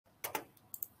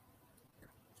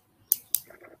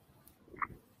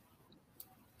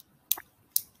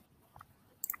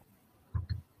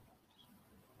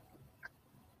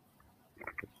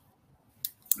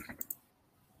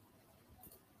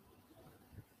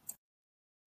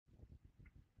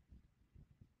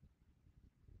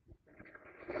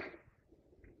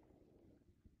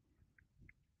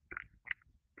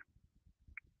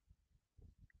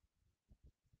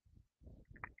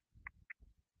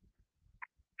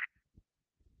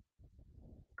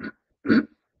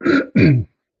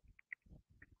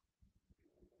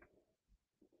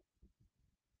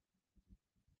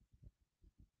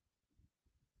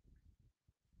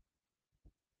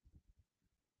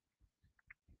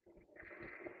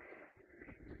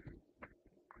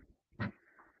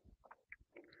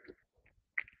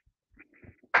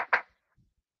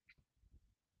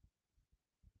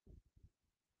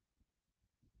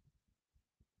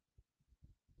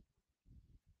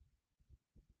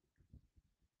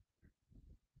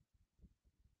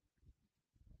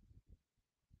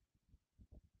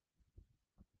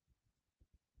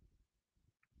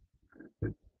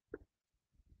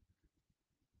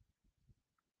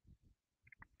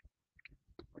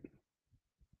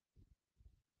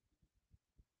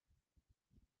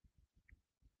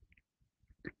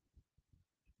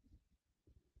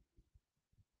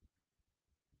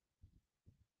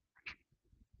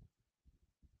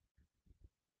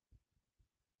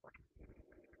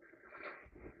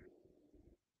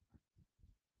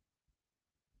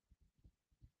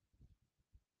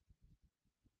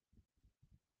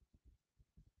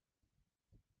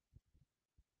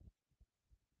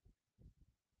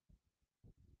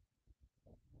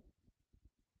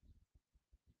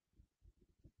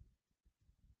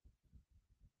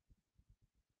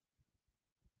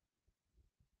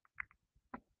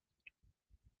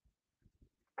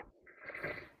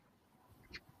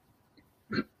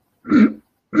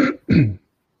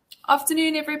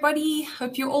Afternoon, everybody.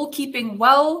 Hope you're all keeping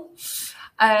well.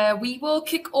 We will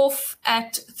kick off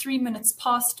at 3 minutes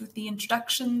past with the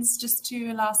introductions, just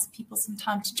to allow people some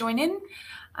time to join in.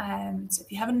 So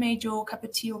if you haven't made your cup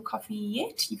of tea or coffee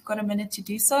yet, you've got a minute to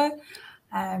do so.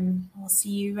 We'll see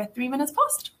you at 3 minutes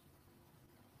past.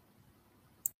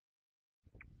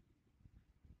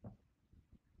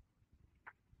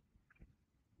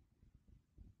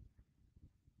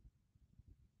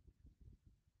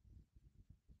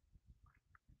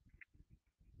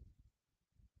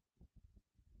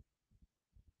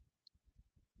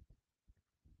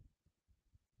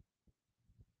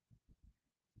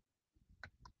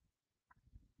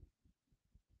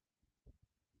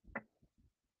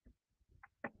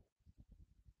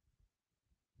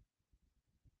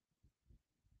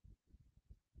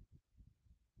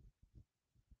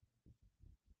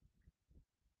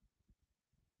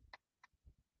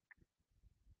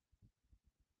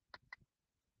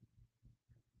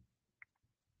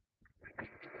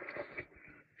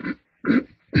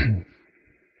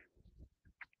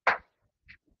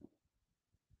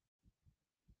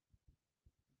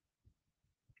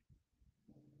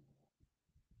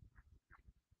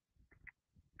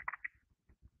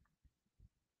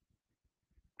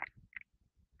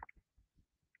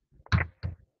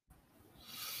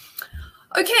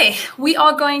 Okay, we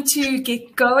are going to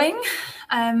get going.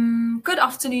 Good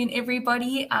afternoon,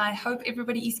 everybody. I hope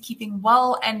everybody is keeping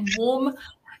well and warm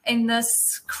in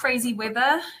this crazy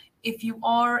weather. If you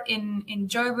are in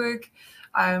Joburg,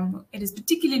 it is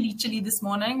particularly chilly this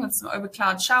morning with some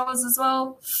overcloud showers as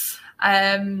well.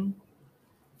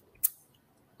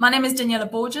 My name is Daniela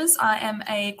Borges. I am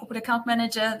a corporate account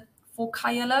manager for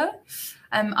Kaelo.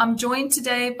 I'm joined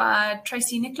today by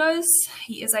Tracy Nickloes.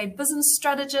 He is a business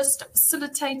strategist,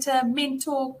 facilitator,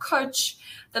 mentor, coach.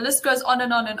 The list goes on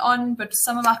and on and on, but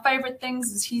some of my favorite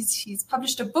things is he's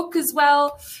published a book as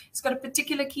well. He's got a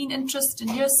particular keen interest in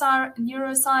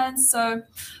neuroscience. So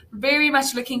very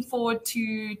much looking forward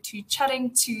to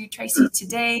chatting to Tracy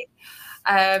today.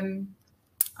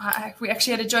 We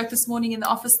actually had a joke this morning in the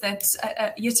office that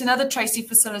yet another Tracy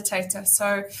facilitator.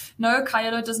 So no,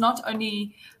 Kaelo does not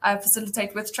only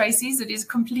facilitate with Tracy's, it is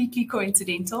completely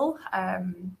coincidental.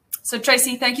 So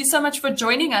Tracy, thank you so much for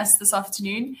joining us this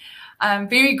afternoon. I'm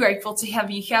very grateful to have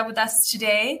you here with us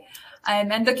today,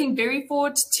 and looking very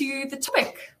forward to the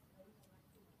topic.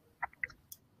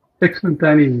 Excellent,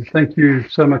 Danny. Thank you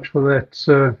so much for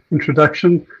that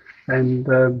introduction. And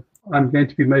I'm going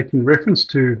to be making reference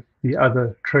to the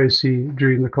other Tracy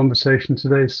during the conversation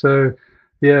today. So,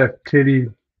 yeah, clearly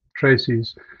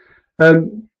Tracy's.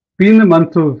 Being the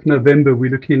month of November, we're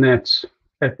looking at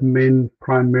men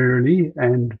primarily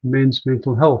and men's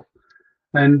mental health.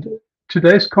 And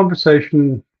today's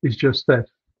conversation is just that.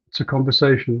 It's a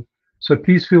conversation. So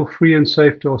please feel free and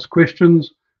safe to ask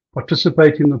questions,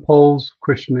 participate in the polls,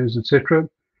 questionnaires, etc.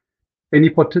 Any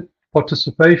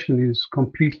participation is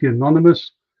completely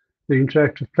anonymous. The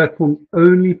interactive platform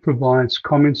only provides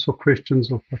comments or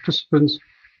questions of participants,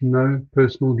 no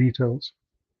personal details.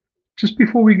 Just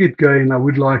before we get going, I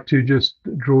would like to just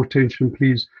draw attention,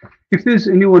 please. If there's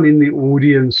anyone in the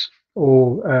audience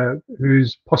or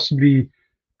who's possibly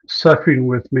suffering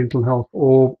with mental health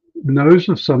or knows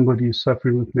of somebody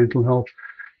suffering with mental health,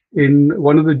 In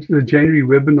one of the January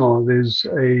webinar, there's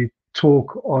a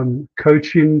talk on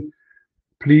coaching.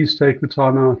 Please take the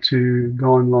time out to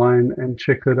go online and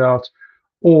check that out.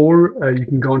 Or you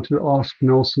can go onto the Ask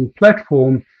Nelson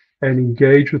platform and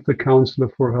engage with the counselor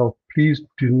for help. Please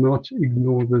do not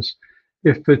ignore this.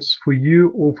 If it's for you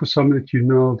or for someone that you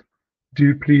know of,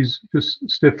 do please just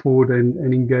step forward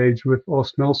and engage with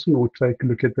Ask Nelson or take a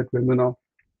look at that webinar.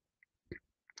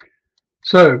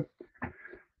 So,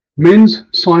 men's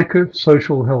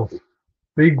psychosocial health.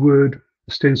 Big word.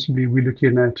 Ostensibly, we're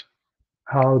looking at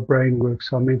how the brain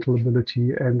works, our mental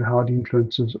ability, and how it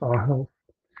influences our health.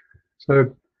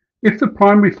 So, if the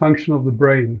primary function of the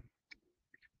brain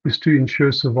is to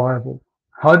ensure survival,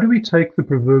 how do we take the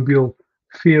proverbial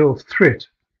fear of threat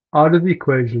out of the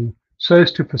equation so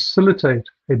as to facilitate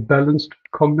a balanced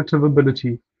cognitive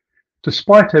ability,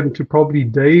 despite having to probably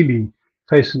daily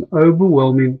face an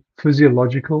overwhelming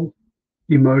physiological,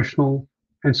 emotional,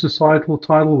 and societal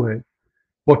tidal wave,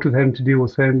 what with having to deal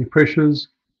with family pressures,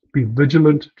 be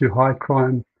vigilant to high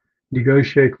crime,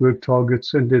 negotiate work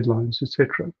targets and deadlines,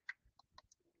 etc.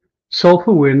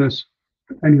 Self-awareness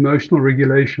and emotional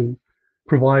regulation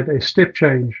provide a step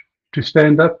change to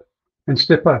stand up and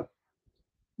step up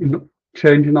in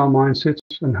changing our mindsets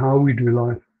and how we do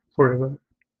life forever.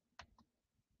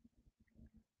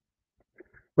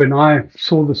 When I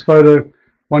saw this photo,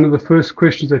 one of the first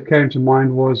questions that came to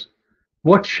mind was,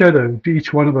 what shadow do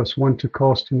each one of us want to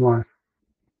cast in life?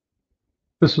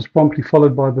 This was promptly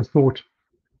followed by the thought,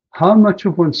 how much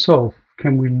of oneself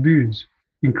can we lose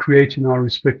in creating our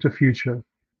respective future?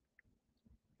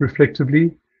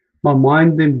 Reflectively, my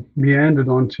mind then meandered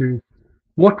onto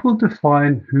what will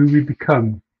define who we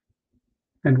become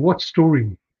and what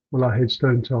story will our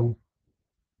headstone tell?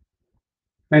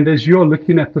 And as you're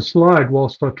looking at the slide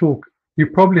whilst I talk, you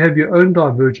probably have your own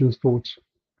divergent thoughts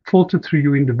filtered through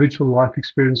your individual life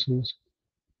experiences,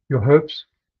 your hopes,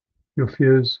 your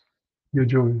fears, your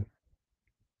joy.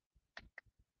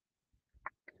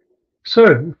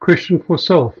 So, question for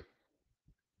self.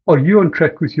 Are you on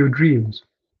track with your dreams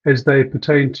as they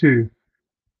pertain to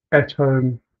at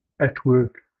home, at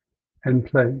work, and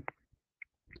play?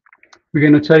 We're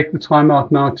going to take the time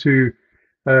out now to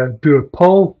do a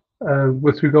poll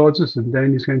with regards to this, and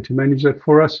Danny's going to manage that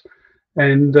for us.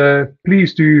 And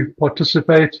please do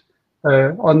participate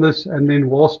on this. And then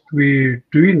whilst we're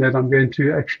doing that, I'm going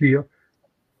to actually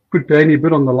put Danny a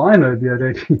bit on the line over here,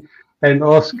 Danny, and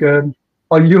ask,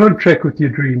 are you on track with your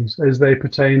dreams as they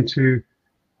pertain to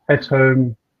at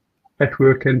home, at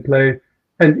work and play?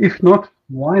 And if not,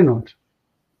 why not?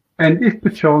 And if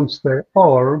perchance they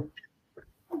are,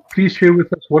 please share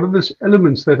with us what are those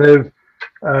elements that have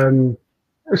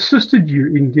assisted you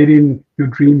in getting your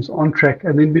dreams on track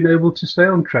and then being able to stay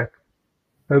on track.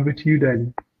 Over to you,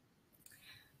 Danny.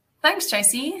 Thanks,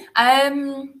 Tracy.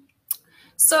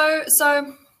 So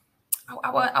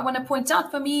I want to point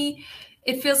out, for me,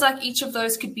 it feels like each of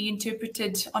those could be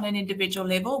interpreted on an individual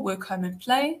level: work, home, and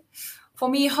play. For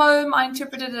me, home, I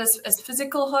interpret it as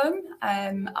physical home.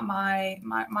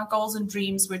 My goals and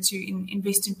dreams were to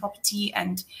invest in property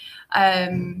and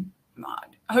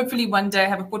hopefully one day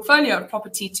have a portfolio of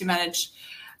property to manage.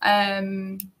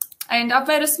 And I've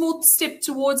made a small step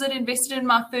towards it, invested in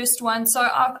my first one. So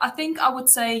I think I would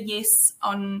say yes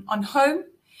on home.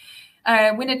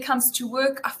 When it comes to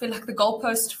work, I feel like the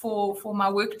goalpost for my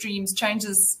work dreams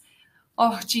changes,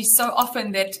 so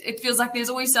often that it feels like there's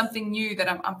always something new that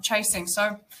I'm chasing.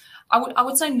 So I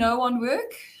would say no on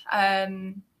work.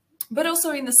 But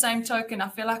also in the same token, I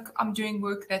feel like I'm doing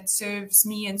work that serves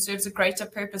me and serves a greater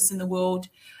purpose in the world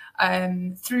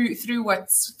through what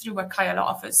Kaelo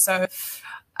offers. So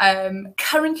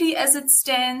currently, as it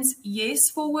stands, yes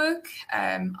for work.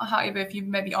 However, if you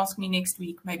maybe ask me next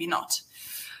week, maybe not.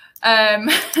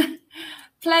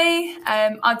 Play,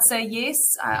 I'd say yes.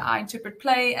 I interpret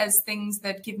play as things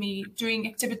that give me, doing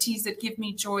activities that give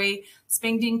me joy,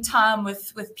 spending time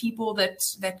with people that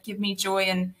give me joy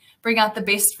and bring out the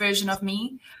best version of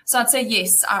me. So I'd say yes.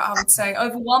 I would say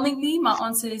overwhelmingly, my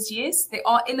answer is yes. There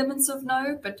are elements of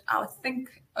no, but I would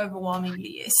think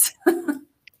overwhelmingly yes.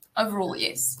 Overall,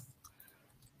 yes.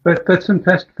 That's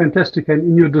fantastic. And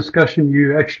in your discussion,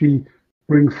 you actually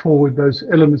bring forward those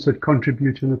elements that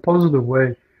contribute in a positive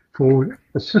way for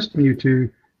assisting you to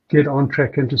get on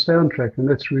track and to stay on track. And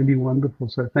that's really wonderful.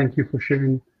 So thank you for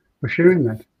sharing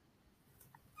that.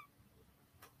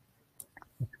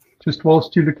 Just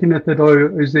whilst you're looking at that,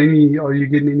 are you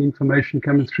getting any information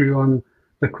coming through on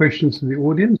the questions to the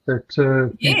audience that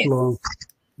people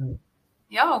are?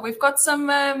 Yeah, we've got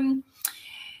some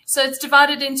So it's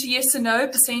divided into yes or no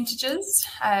percentages.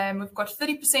 We've got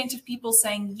 30% of people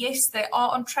saying yes, they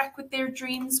are on track with their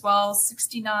dreams, while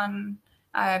 69%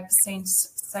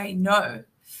 say no.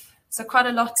 So quite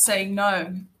a lot saying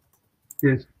no.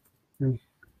 Yes.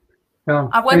 Yeah.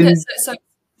 I wonder.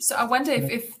 So I wonder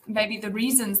if maybe the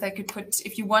reasons they could put,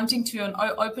 if you're wanting to and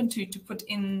open to put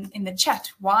in the chat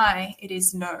why it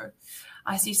is no.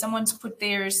 I see someone's put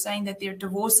there saying that their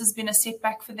divorce has been a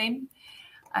setback for them.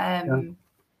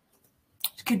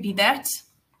 It could be that.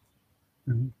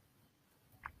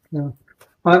 Yeah.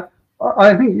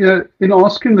 I think in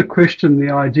asking the question,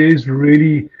 the idea is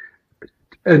really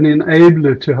an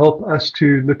enabler to help us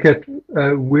to look at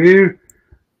where,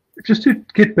 just to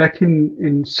get back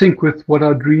in sync with what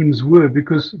our dreams were,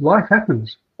 because life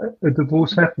happens, a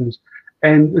divorce happens,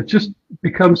 and it just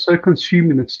becomes so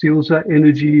consuming. It steals our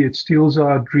energy, it steals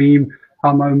our dream,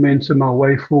 our momentum, our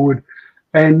way forward.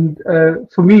 And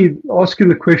for me, asking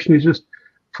the question is just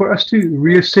for us to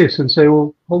reassess and say,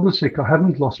 well, hold on a sec, I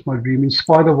haven't lost my dream in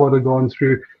spite of what I've gone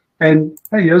through. And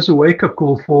hey, here's a wake-up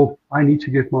call for, I need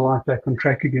to get my life back on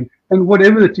track again. And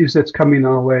whatever it is that's coming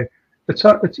our way,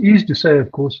 it's easy to say,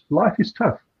 of course, life is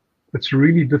tough. It's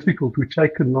really difficult. We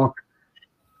take a knock.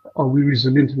 Are we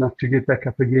resilient enough to get back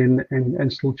up again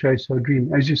and still chase our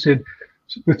dream? As you said,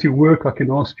 with your work, I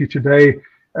can ask you today,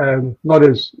 not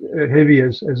as heavy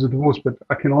as a divorce, but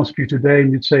I can ask you today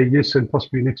and you'd say yes, and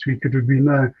possibly next week it would be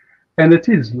no. And it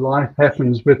is, life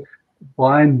happens, but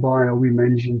by and by are we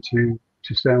managing to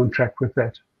stay on track with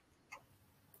that?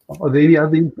 Are there any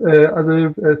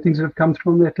other things that have come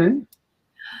through on that end?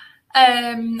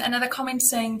 Another comment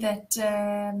saying that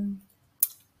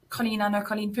Colleen, I know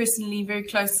Colleen personally, very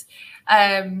close,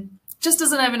 just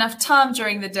doesn't have enough time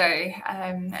during the day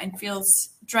and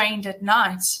feels drained at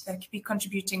night. That could be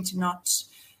contributing to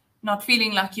not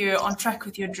feeling like you're on track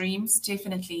with your dreams.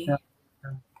 Definitely.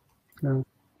 Yeah.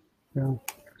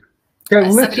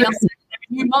 Somebody else said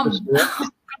a new mom.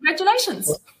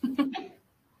 Congratulations.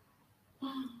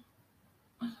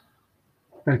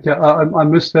 Okay, I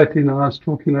missed that in I was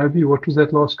talking over you. What was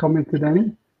that last comment,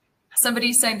 Danny?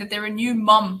 Somebody's saying that they're a new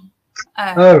mom.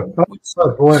 Oh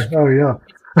boy. Oh, yeah.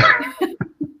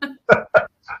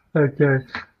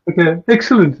 Okay,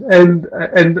 excellent. And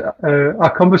our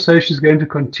conversation is going to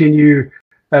continue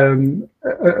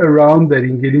around that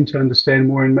and getting to understand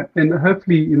more, and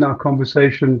hopefully in our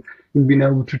conversation in being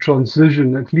able to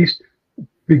transition, at least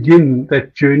begin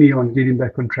that journey on getting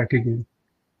back on track again.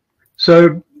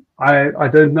 So I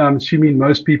don't know, I'm assuming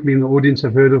most people in the audience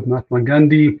have heard of Mahatma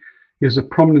Gandhi. He's a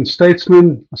prominent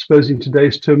statesman. I suppose in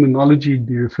today's terminology, he'd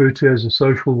be referred to as a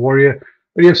social warrior.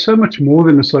 But he is so much more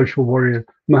than a social warrior.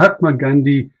 Mahatma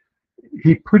Gandhi,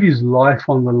 he put his life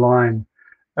on the line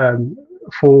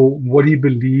for what he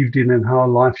believed in and how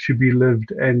life should be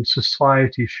lived and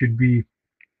society should be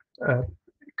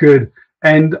good.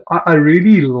 And I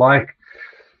really like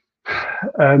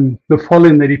the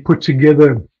following that he put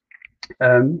together.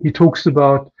 He talks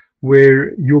about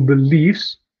where your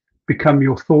beliefs become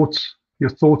your thoughts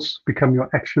become your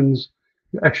actions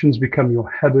become your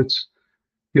habits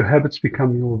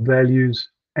become your values,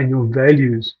 and your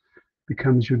values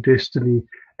becomes your destiny.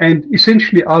 And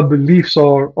essentially our beliefs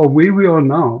are where we are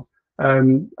now.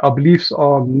 Our beliefs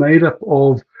are made up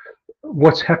of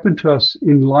what's happened to us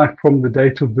in life from the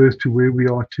date of birth to where we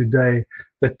are today,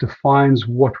 that defines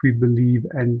what we believe,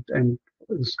 and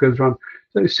this goes around.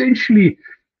 So essentially,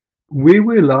 where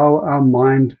we allow our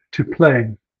mind to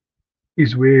play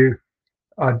is where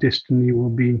our destiny will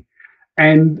be.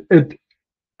 And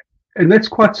that's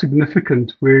quite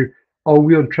significant. Where are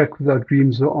we on track with our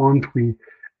dreams or aren't we?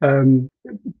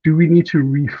 Do we need to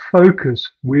refocus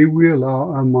where we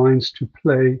allow our minds to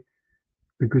play,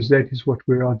 because that is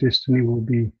where our destiny will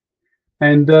be.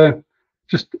 And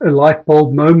just a light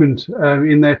bulb moment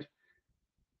in that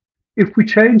if we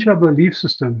change our belief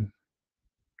system,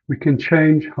 we can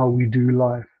change how we do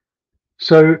life.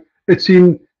 So it's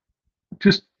in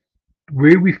just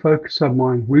where we focus our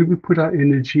mind, where we put our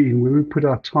energy in, where we put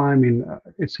our time in,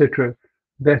 etc.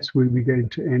 That's where we're going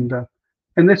to end up.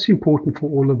 And that's important for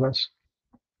all of us.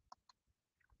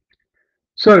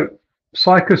 So,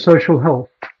 psychosocial health.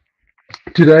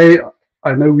 Today,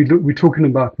 I know we're talking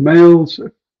about males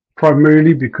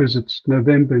primarily because it's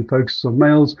November and focuses on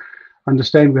males.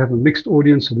 Understand we have a mixed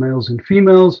audience of males and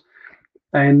females.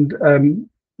 And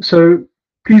so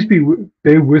please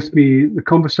bear with me. The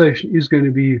conversation is going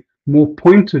to be more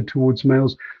pointed towards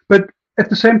males. But at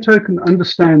the same token,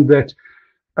 understand that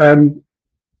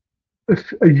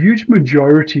a huge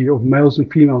majority of males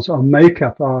and females, our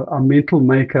makeup, our mental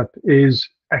makeup is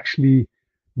actually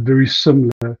very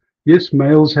similar. Yes,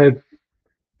 males have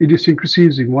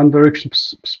idiosyncrasies in one direction,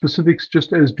 specifics,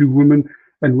 just as do women.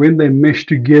 And when they mesh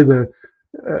together,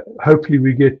 hopefully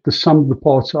we get the sum of the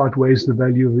parts outweighs the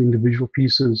value of the individual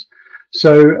pieces.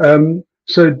 So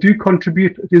do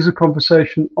contribute. There's a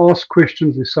conversation. Ask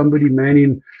questions. There's somebody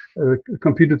manning a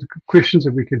computer questions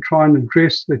that we can try and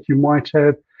address that you might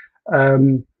have.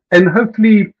 And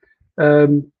hopefully,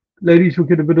 ladies will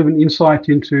get a bit of an insight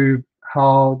into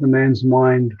how the man's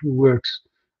mind works.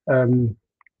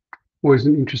 Always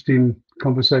an interesting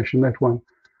conversation, that one.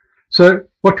 So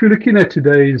what we're looking at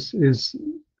today is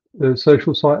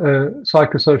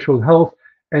psychosocial health,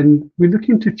 and we're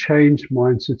looking to change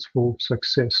mindsets for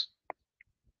success.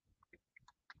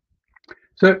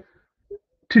 So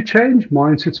to change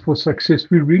mindsets for success,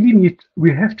 we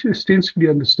have to ostensibly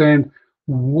understand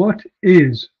what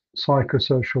is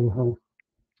psychosocial health.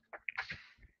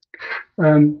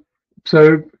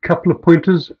 So a couple of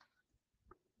pointers.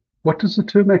 What does the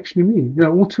term actually mean?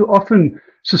 All too often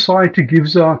society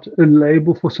gives out a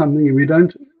label for something and we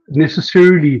don't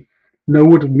necessarily know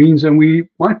what it means, and we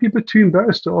might be a bit too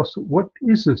embarrassed to ask, what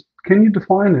is this? Can you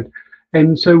define it?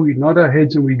 And so we nod our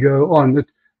heads and we go on. But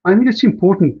I think it's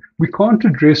important. We can't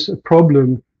address a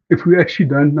problem if we actually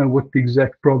don't know what the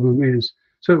exact problem is.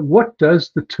 So what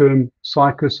does the term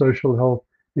psychosocial health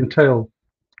entail?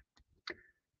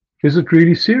 Is it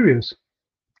really serious?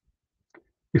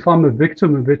 If I'm a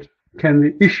victim of it, can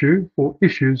the issue or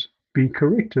issues be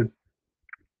corrected?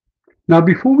 Now,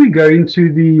 before we go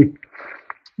into the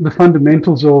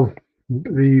fundamentals of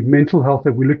the mental health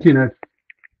that we're looking at,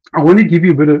 I want to give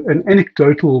you a bit of an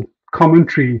anecdotal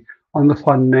commentary on the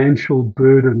financial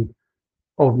burden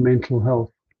of mental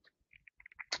health.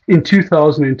 In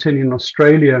 2010 in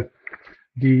Australia,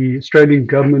 the Australian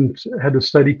government had a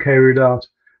study carried out,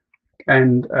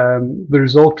 and the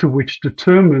result of which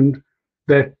determined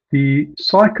that the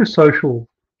psychosocial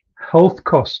health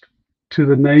cost to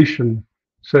the nation,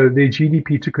 so their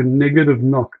GDP took a negative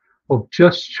knock of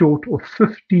just short of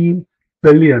 15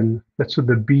 billion, that's with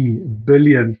the B,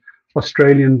 billion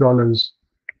Australian dollars.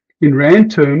 In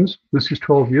Rand terms, this is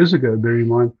 12 years ago, bear in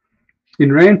mind,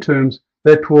 in Rand terms,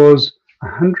 that was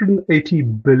 180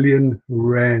 billion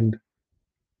Rand.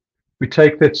 We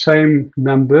take that same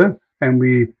number and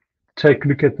we take a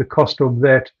look at the cost of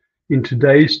that in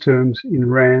today's terms in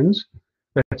rands.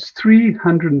 That's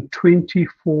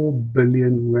 324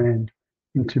 billion Rand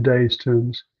in today's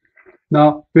terms.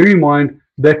 Now, bear in mind,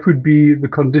 that would be the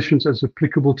conditions as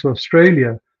applicable to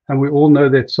Australia. And we all know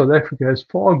that South Africa has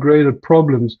far greater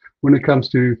problems when it comes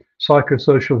to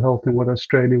psychosocial health than what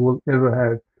Australia will ever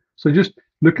have. So just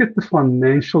look at the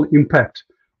financial impact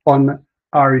on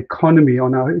our economy,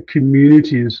 on our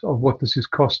communities of what this is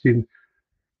costing.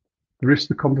 The rest of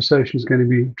the conversation is going to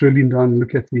be drilling down and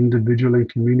look at the individual and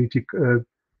community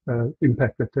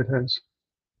impact that has.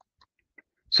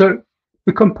 So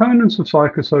the components of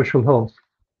psychosocial health.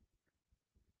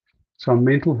 So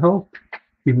mental health,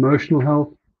 emotional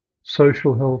health,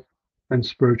 social health, and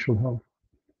spiritual health.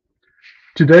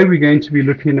 Today we're going to be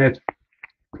looking at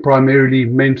primarily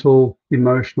mental,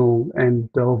 emotional,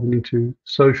 and delving into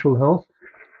social health.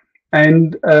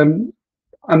 And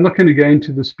I'm not going to go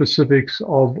into the specifics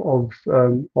of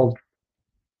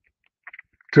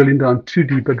drilling down too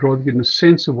deep, but rather getting a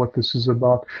sense of what this is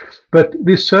about. But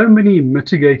there's so many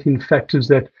mitigating factors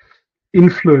that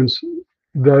influence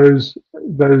those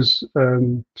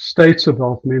states of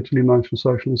health: mental, emotional,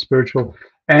 social, and spiritual,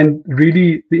 and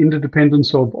really the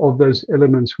interdependence of those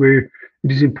elements, where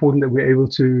it is important that we're able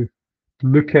to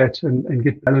look at and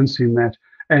get balance in that.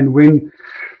 And when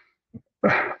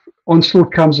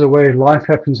onslaught comes away, life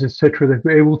happens, etc., that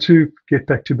we're able to get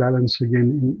back to balance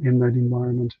again in that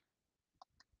environment.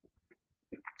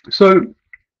 So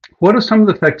what are some of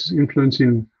the factors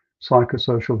influencing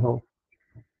psychosocial health?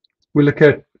 We look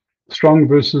at strong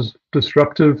versus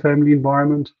disruptive family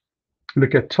environment. We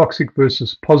look at toxic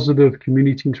versus positive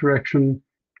community interaction.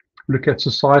 We look at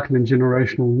societal and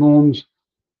generational norms,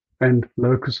 and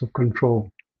locus of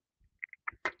control.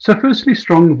 So firstly,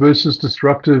 strong versus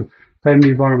disruptive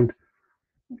family environment.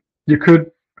 You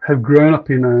could have grown up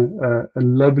in a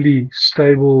lovely,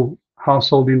 stable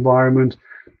household environment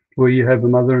where you have a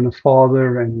mother and a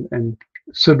father and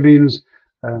siblings.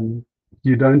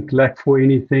 You don't lack for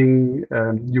anything.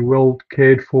 You're well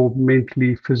cared for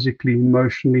mentally, physically,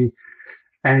 emotionally,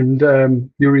 and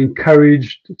you're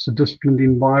encouraged. It's a disciplined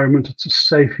environment. It's a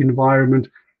safe environment.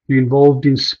 You're involved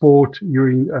in sport.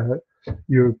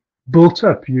 You're built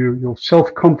up. Your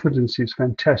self-confidence is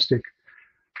fantastic.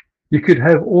 You could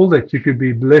have all that. You could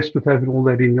be blessed with having all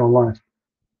that in your life.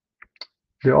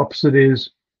 The opposite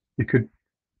is you could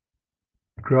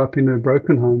grow up in a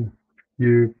broken home.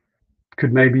 You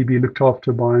could maybe be looked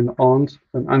after by an aunt,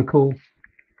 an uncle,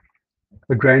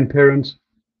 a grandparent,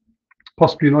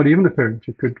 possibly not even a parent.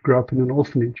 You could grow up in an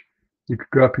orphanage. You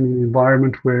could grow up in an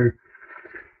environment where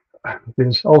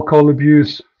there's alcohol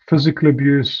abuse, physical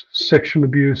abuse, sexual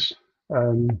abuse.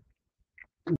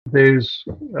 There's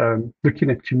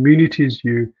looking at communities.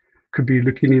 You could be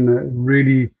looking in a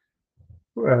really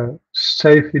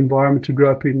safe environment to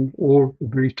grow up in, or a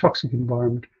very toxic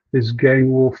environment. There's gang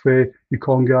warfare. You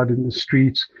can't go out in the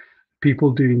streets.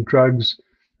 People doing drugs.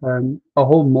 A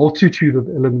whole multitude of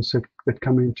elements that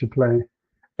come into play.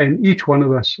 And each one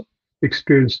of us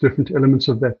experience different elements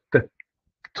of that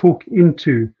talk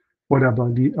into what our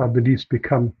beliefs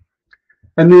become.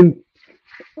 And then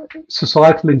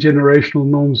societal and generational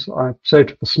norms, I say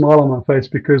it with a smile on my face,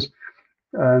 because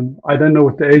I don't know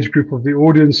what the age group of the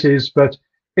audience is, but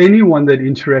anyone that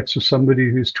interacts with somebody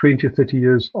who's 20 or 30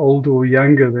 years older or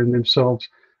younger than themselves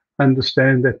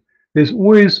understand that there's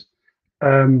always,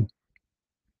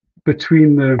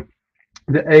 between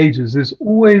the ages, there's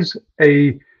always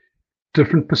a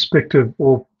different perspective,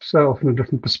 or so often a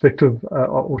different perspective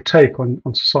or take on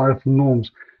societal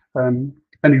norms. An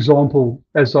example,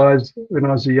 when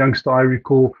I was a youngster, I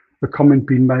recall a comment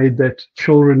being made that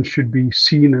children should be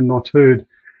seen and not heard.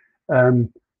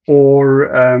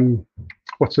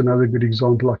 What's another good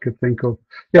example I could think of?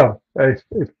 Yeah, if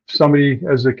somebody,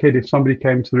 as a kid, if somebody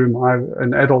came to the room,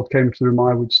 an adult came to the room,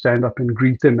 I would stand up and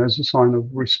greet them as a sign of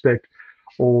respect,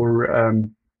 or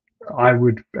I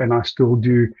would, and I still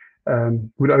do,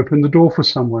 would open the door for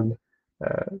someone.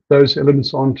 Those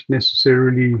elements aren't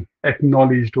necessarily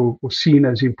acknowledged or seen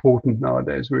as important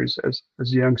nowadays, whereas as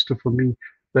a youngster, for me,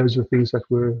 those are things that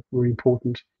were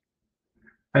important.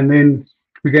 And then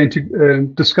we're going to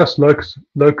discuss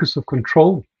locus of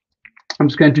control. I'm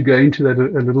just going to go into that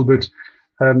a little bit.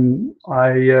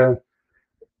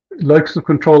 Locus of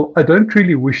control, I don't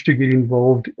really wish to get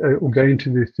involved or go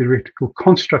into the theoretical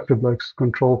construct of locus of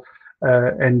control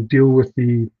and deal with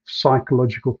the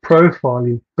psychological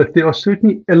profiling, but there are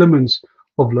certainly elements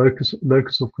of locus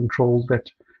of control that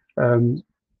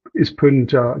is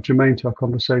pertinent, germane to our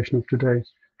conversation of today.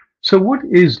 So what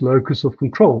is locus of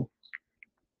control?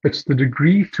 It's the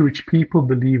degree to which people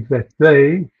believe that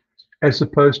they, as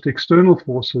opposed to external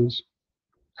forces,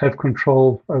 have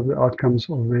control over the outcomes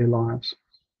of their lives.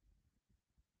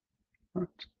 Right.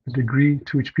 The degree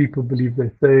to which people believe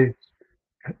that they,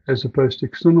 as opposed to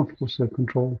external forces, have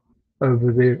control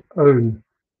over their own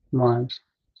lives.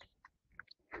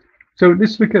 So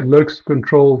let's look at locus of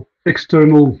control,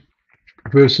 external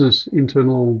versus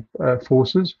internal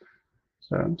forces.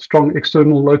 Strong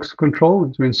external locus of control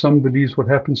is when someone believes what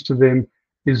happens to them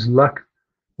is luck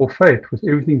or fate, with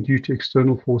everything due to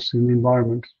external forces in the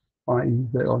environment, i.e.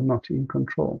 they are not in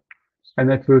control. And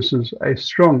that versus a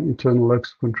strong internal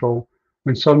locus of control,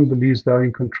 when someone believes they are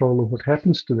in control of what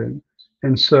happens to them,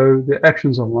 and so their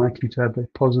actions are likely to have a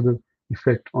positive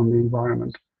effect on the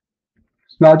environment.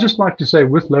 Now, I'd just like to say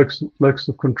with locus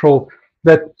of control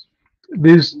that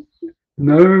there's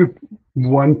no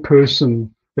one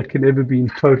person that can ever be in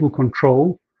total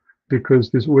control,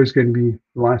 because there's always going to be,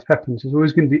 life happens. There's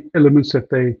always going to be elements that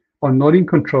they are not in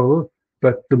control of,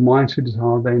 but the mindset is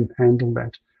how they handle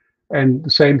that. And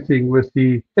the same thing with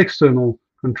the external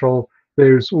control.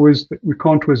 There's always, we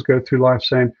can't always go through life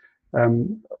saying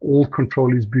all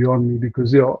control is beyond me,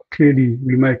 because there are clearly,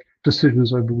 we make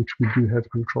decisions over which we do have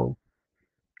control.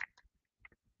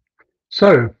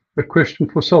 So, a question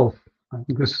for self. I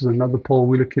think this is another poll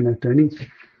we're looking at, Danny.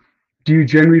 Do you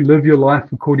generally live your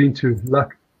life according to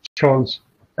luck, chance,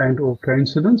 and or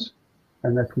coincidence?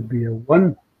 And that would be a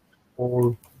 1.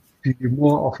 Or do you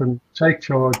more often take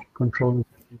charge, control, and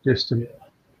destiny?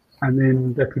 And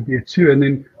then that would be a 2. And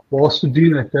then whilst you're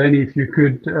doing that, Danny, if you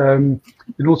could, and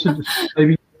also just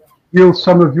maybe yield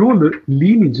some of your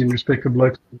leanings in respect of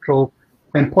locus control,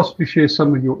 and possibly share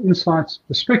some of your insights,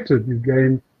 perspective you've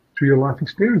gained through your life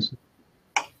experiences.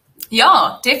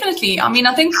 Yeah, definitely. I mean,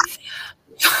 I think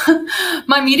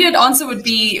my immediate answer would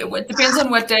be, it depends on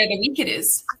what day of the week it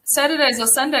is. Saturdays or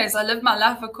Sundays, I live my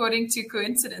life according to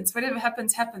coincidence. Whatever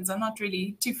happens, happens. I'm not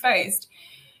really too phased.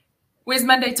 Where's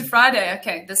Monday to Friday?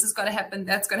 Okay, this has got to happen.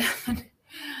 That's got to happen.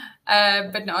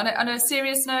 But no, on a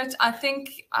serious note, I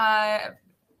think I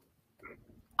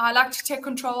like to take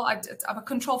control. I'm a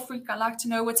control freak. I like to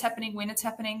know what's happening, when it's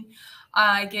happening.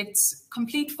 I get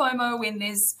complete FOMO when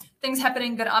there's things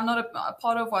happening that I'm not a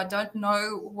part of, or I don't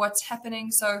know what's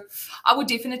happening. So I would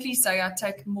definitely say I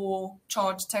take more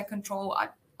charge, take control. I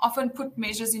often put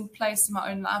measures in place in my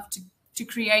own life to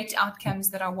create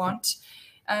outcomes that I want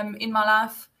in my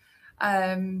life.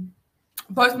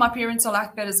 Both my parents are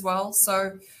like that as well.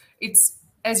 So it's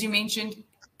as you mentioned,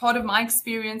 part of my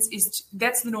experience is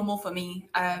that's the normal for me.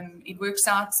 It works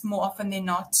out more often than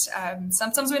not.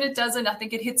 Sometimes when it doesn't, I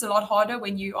think it hits a lot harder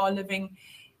when you are living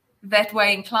that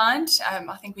way inclined.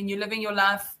 I think when you're living your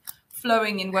life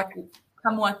flowing in what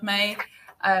come what may,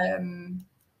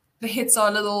 the hits are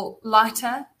a little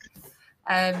lighter.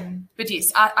 But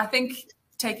yes, I think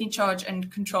taking charge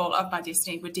and control of my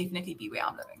destiny would definitely be where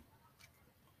I'm living.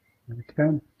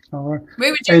 Okay. All right.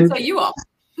 Where would you say you are?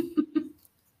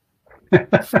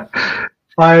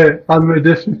 I'm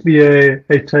definitely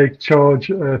a take charge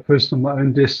person of my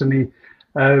own destiny.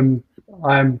 I'm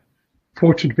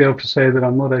fortunate to be able to say that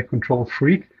I'm not a control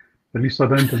freak. At least I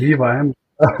don't believe I am.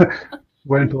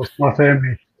 Won't ask my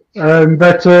family.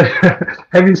 But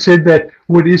having said that,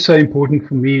 what is so important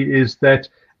for me is that,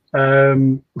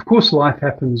 of course, life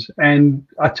happens, and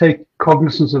I take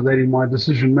cognizance of that in my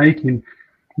decision making.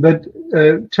 But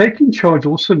taking charge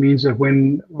also means that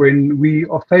when we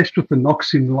are faced with the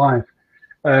knocks in life,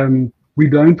 we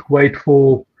don't wait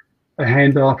for a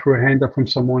handout or a handout from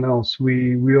someone else.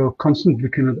 We are constantly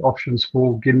looking at options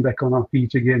for getting back on our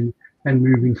feet again and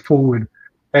moving forward.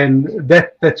 And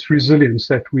that's resilience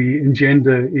that we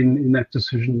engender in that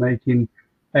decision making.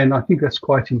 And I think that's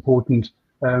quite important.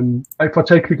 If I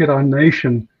take a look at our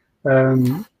nation,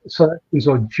 South Africans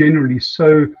are generally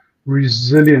so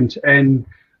resilient and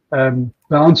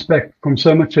bounce back from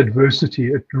so much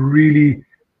adversity. It really,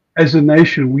 as a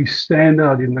nation, we stand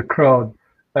out in the crowd.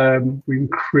 We're an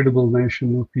incredible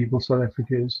nation of people, South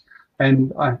Africa is.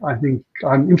 And I think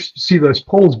I'm interested to see those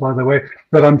polls, by the way,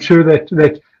 but I'm sure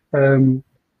that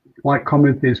my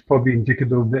comment there is probably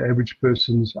indicative of the average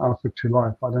person's outlook to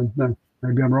life. I don't know.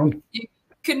 Maybe I'm wrong. You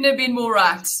couldn't have been more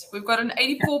right. We've got an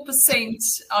 84%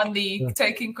 on the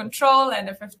taking control and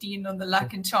a 15% on the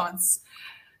luck and chance.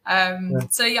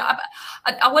 So yeah,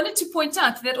 I wanted to point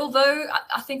out that although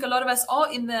I think a lot of us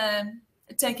are in the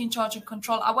taking charge and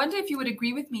control, I wonder if you would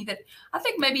agree with me that I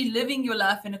think maybe living your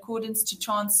life in accordance to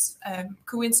chance,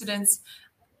 coincidence,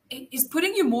 is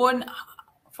putting you more in,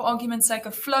 for argument's sake,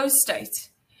 a flow state,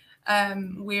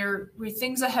 where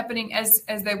things are happening as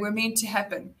they were meant to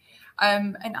happen.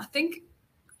 And I think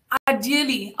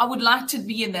ideally I would like to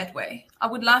be in that way. I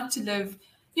would like to live,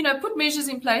 put measures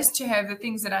in place to have the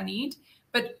things that I need,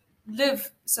 but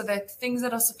live so that things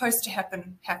that are supposed to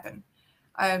happen,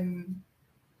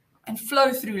 and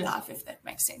flow through life, if that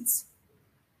makes sense.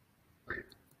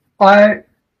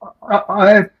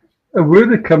 A word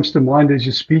that comes to mind as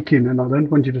you're speaking, and I don't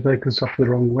want you to take this up the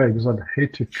wrong way because I'd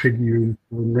hate to trigger you into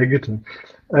the negative,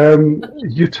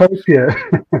 utopia.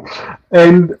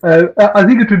 And I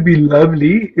think it would be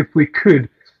lovely if we could,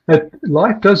 that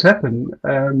life does happen.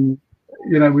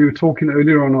 We were talking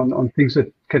earlier on things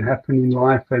that can happen in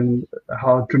life and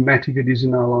how dramatic it is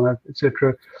in our life,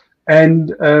 etc.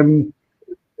 And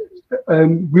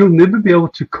we'll never be able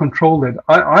to control that.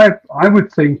 I would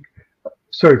think,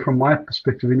 sorry, from my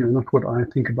perspective, not what I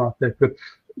think about that, but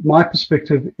my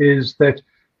perspective is that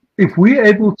if we're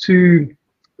able to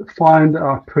find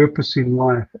our purpose in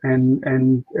life,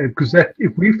 and because that,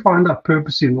 if we find our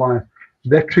purpose in life,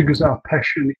 that triggers our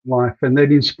passion in life, and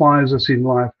that inspires us in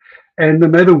life. And no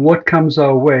matter what comes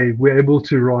our way, we're able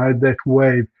to ride that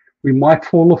wave. We might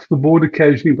fall off the board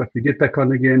occasionally, but we get back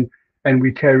on again and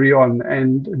we carry on,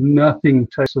 and nothing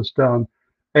takes us down.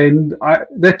 And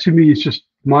that to me is just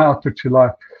my outlook to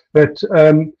life. But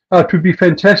it would be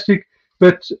fantastic.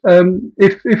 But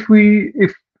if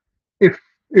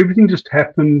everything just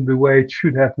happened the way it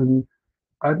should happen,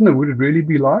 I don't know, would it really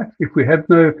be life? If we have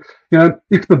no,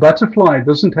 if the butterfly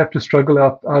doesn't have to struggle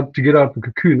out to get out of the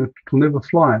cocoon, it will never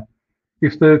fly.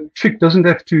 If the chick doesn't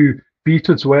have to beat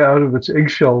its way out of its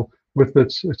eggshell with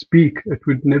its beak, it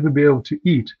would never be able to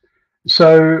eat.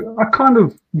 So I kind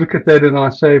of look at that and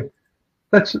I say,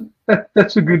 that's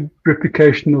a good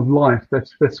replication of life.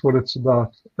 That's what it's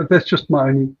about. But that's just my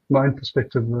own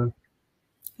perspective, though.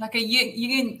 Like a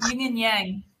yin and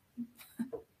yang.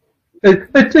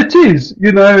 It is.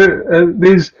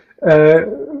 There's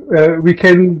we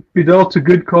can be dealt a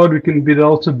good card, we can be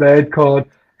dealt a bad card,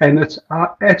 and it's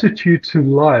our attitude to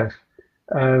life,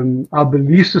 our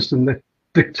belief system that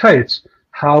dictates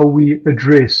how we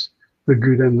address the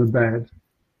good and the bad.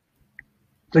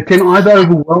 They can either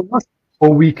overwhelm us,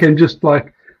 or we can just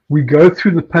we go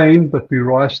through the pain, but we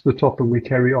rise to the top and we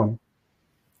carry on.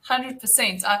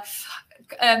 100%.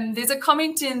 There's a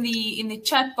comment in the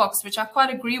chat box which I quite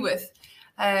agree with,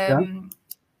 and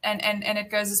it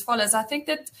goes as follows. I think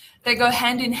that they go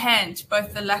hand in hand,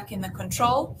 both the luck and the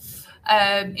control.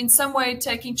 In some way,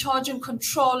 taking charge and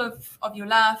control of your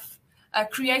life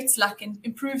creates luck and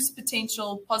improves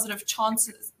potential positive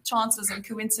chances chances and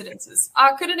coincidences.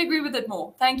 I couldn't agree with it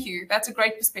more. Thank you. That's a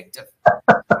great perspective.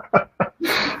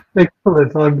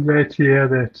 Excellent. I'm glad to hear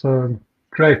that.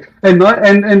 Great.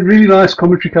 And really nice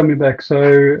commentary coming back.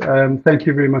 So thank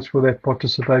you very much for that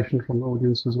participation from the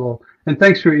audience as well. And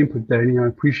thanks for your input, Danny. I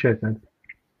appreciate that.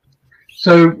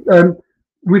 So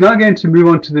we're now going to move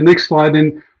on to the next slide,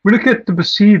 and we look at the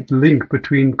perceived link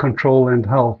between control and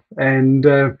health. And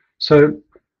so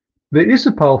there is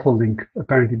a powerful link,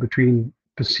 apparently, between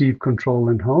perceived control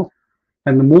and health.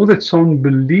 And the more that someone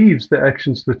believes their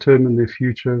actions determine their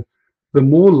future, the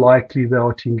more likely they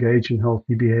are to engage in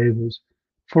healthy behaviors.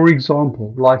 For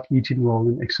example, like eating well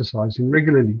and exercising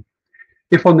regularly.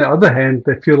 If, on the other hand,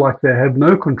 they feel like they have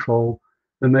no control,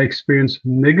 then they experience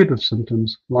negative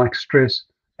symptoms like stress,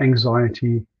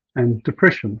 anxiety, and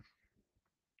depression.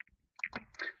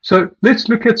 So let's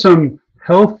look at some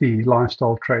healthy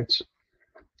lifestyle traits.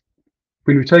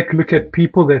 When we take a look at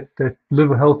people that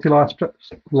live a healthy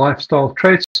lifestyle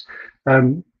traits,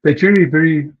 they're generally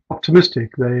very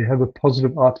optimistic. They have a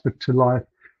positive outlook to life.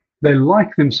 They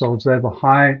like themselves. They have a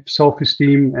high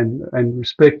self-esteem and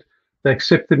respect. They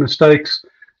accept their mistakes.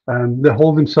 They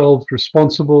hold themselves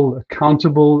responsible,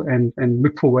 accountable, and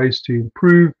look for ways to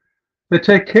improve. They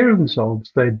take care of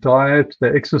themselves. They diet, they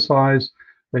exercise,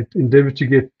 they endeavor to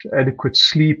get adequate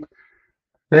sleep.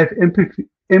 They have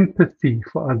empathy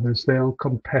for others. They are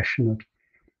compassionate,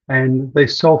 and they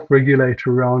self-regulate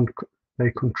around.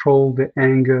 They control their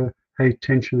anger, hate,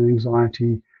 tension, and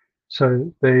anxiety.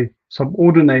 So they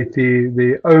subordinate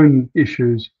their own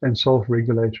issues and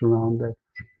self-regulate around that.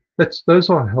 Those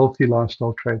are healthy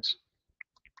lifestyle traits.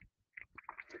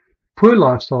 Poor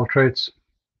lifestyle traits: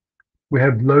 we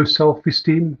have low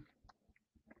self-esteem.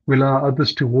 We allow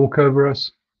others to walk over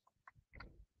us.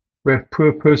 We have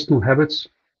poor personal habits.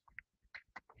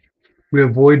 We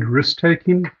avoid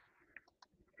risk-taking.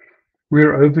 We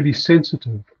are overly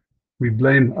sensitive. We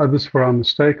blame others for our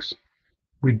mistakes.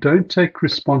 We don't take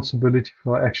responsibility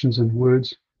for our actions and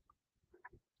words.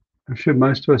 I'm sure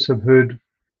most of us have heard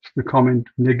the comment,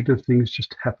 negative things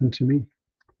just happen to me.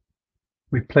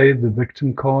 We play the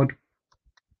victim card.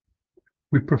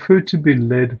 We prefer to be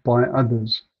led by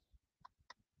others.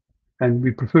 And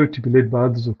we prefer to be led by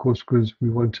others, of course, because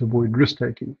we want to avoid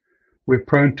risk-taking. We're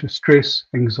prone to stress,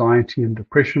 anxiety, and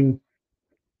depression.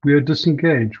 We are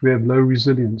disengaged. We have low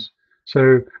resilience.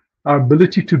 So our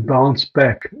ability to bounce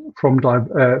back from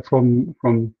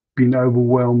being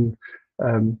overwhelmed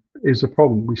is a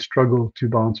problem. We struggle to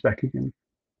bounce back again.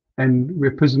 And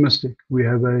we're pessimistic. We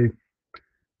have a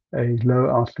low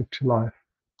outlook to life.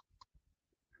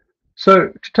 So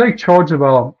to take charge of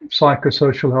our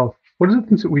psychosocial health, what are the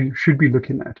things that we should be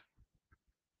looking at?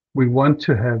 We want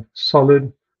to have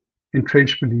solid,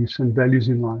 entrenched beliefs and values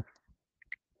in life.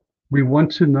 We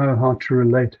want to know how to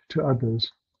relate to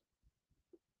others.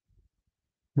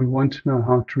 We want to know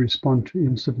how to respond to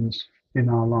incidents in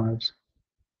our lives.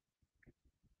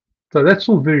 So that's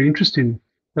all very interesting.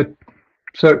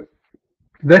 So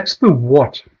that's the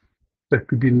what that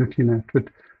we've been looking at. But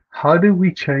how do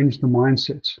we change the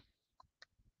mindsets?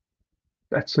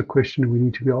 That's the question we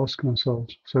need to be asking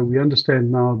ourselves. So we understand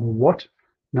now the what.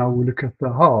 Now we look at the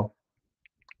how.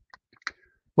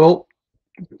 Well,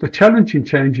 the challenge in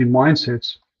changing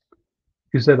mindsets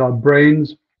is that our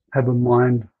brains have a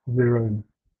mind of their own.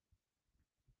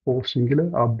 All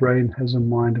singular, our brain has a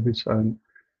mind of its own,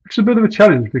 which is a bit of a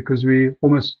challenge because we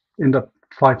almost end up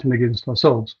fighting against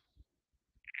ourselves.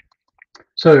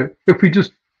 So if we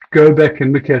just go back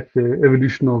and look at the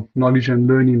evolution of knowledge and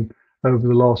learning over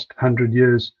the last 100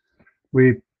 years,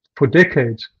 for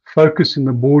decades, focus in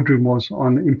the boardroom was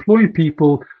on employing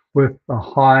people with a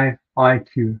high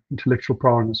IQ, intellectual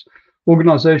prowess.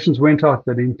 Organizations went out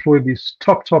that employed these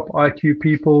top IQ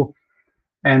people,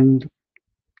 and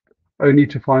only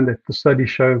to find that the studies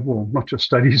show, well, not just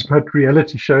studies, but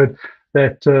reality showed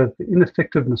that the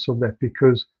ineffectiveness of that,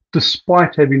 because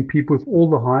despite having people with all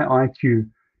the high IQ,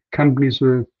 companies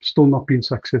were still not being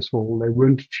successful. They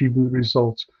weren't achieving the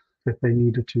results that they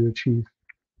needed to achieve.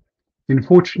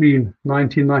 Unfortunately, in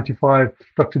 1995,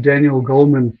 Dr. Daniel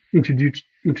Goleman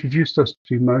introduced us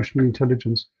to emotional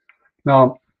intelligence.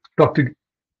 Now, Dr.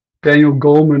 Daniel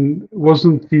Goleman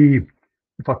wasn't the,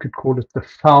 if I could call it, the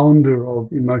founder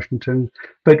of emotional intelligence,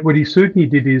 but what he certainly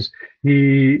did is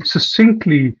he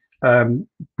succinctly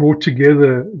brought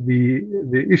together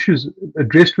the issues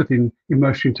addressed within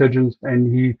emotional intelligence,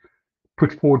 and he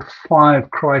put forward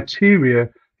 5 criteria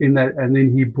in that, and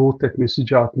then he brought that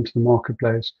message out into the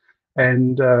marketplace.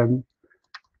 And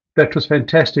that was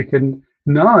fantastic. And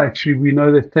now actually we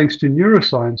know that thanks to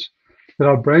neuroscience, that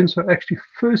our brains are actually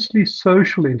firstly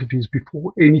social entities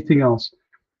before anything else.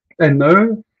 And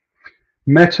no,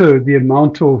 matter the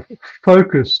amount of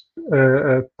focus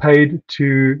paid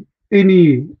to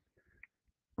any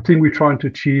thing we're trying to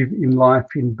achieve in life,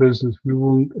 in business, it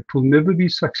will never be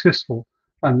successful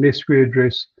unless we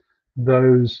address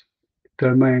those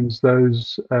domains,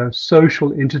 those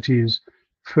social entities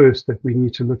first that we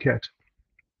need to look at.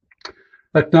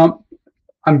 But now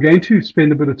I'm going to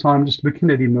spend a bit of time just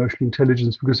looking at emotional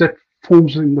intelligence, because that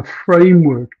forms in the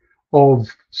framework of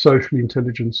social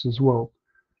intelligence as well.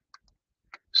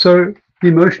 So the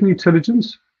emotional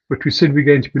intelligence, which we said we're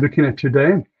going to be looking at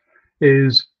today,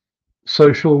 is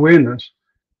social awareness,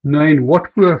 knowing what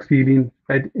we are feeling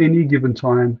at any given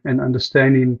time and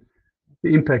understanding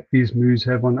the impact these moods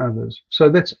have on others. So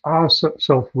that's our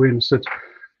self-awareness. That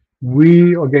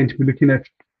we are going to be looking at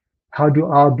how do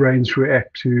our brains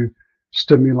react to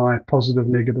stimuli, positive,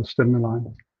 negative stimuli.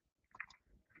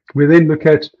 We then look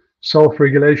at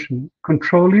self-regulation,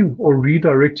 controlling or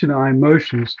redirecting our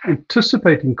emotions,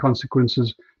 anticipating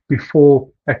consequences before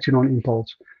acting on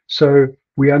impulse. So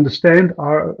we understand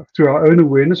through our own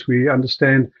awareness, we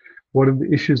understand what are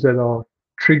the issues that are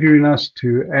triggering us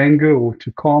to anger or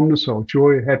to calmness or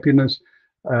joy, happiness,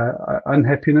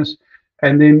 unhappiness.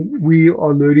 And then we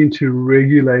are learning to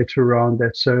regulate around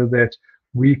that so that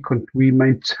we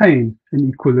maintain an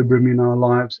equilibrium in our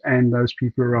lives and those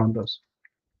people around us.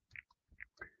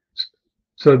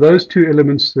 So those two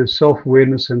elements, the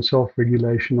self-awareness and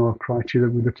self-regulation, are criteria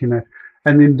that we're looking at.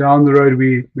 And then down the road,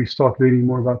 we start learning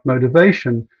more about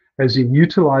motivation, as in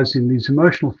utilizing these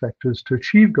emotional factors to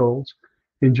achieve goals,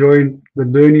 enjoying the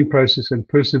learning process and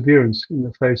perseverance in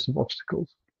the face of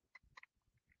obstacles.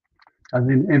 And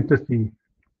then empathy,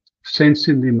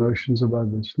 sensing the emotions of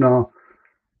others. Now,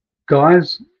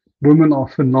 guys, women are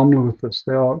phenomenal with this.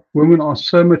 Women are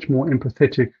so much more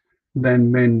empathetic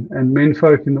than men. And men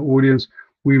folk in the audience,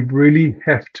 we really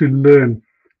have to learn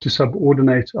to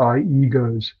subordinate our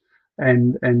egos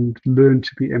and learn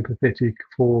to be empathetic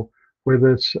for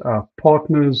whether it's our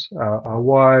partners, our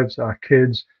wives, our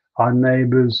kids, our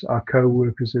neighbors, our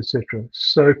co-workers, etc.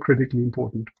 So critically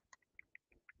important.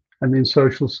 And then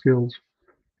social skills,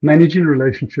 managing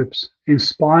relationships,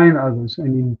 inspiring others,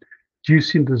 and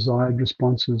inducing desired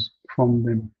responses from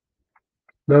them.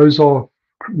 Those are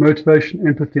motivation,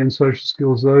 empathy, and social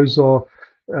skills. Those are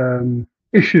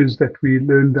issues that we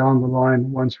learn down the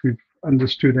line once we've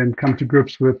understood and come to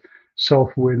grips with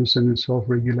self-awareness and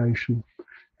self-regulation.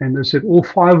 And as I said, all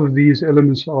 5 of these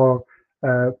elements are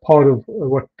part of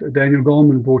what Daniel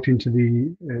Goleman brought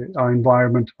into our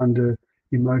environment under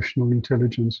emotional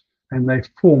intelligence. And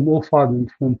all 5 of them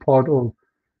form part of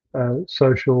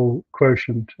social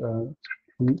quotient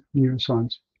from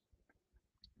neuroscience.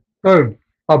 So,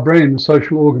 our brain, the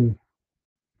social organ.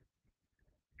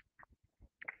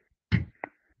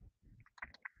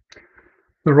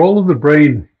 The role of the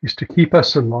brain is to keep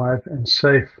us alive and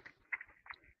safe.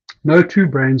 No two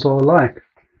brains are alike.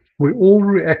 We all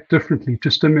react differently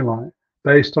to stimuli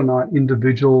based on our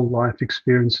individual life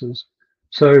experiences.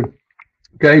 So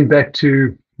going back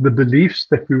to the beliefs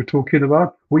that we were talking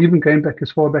about, or even going back as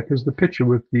far back as the picture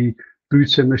with the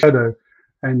boots and the shadow,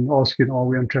 and asking, are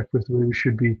we on track with where we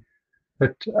should be?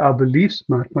 But our beliefs,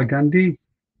 Mahatma Gandhi,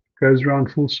 goes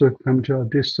around full circle, come to our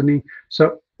destiny.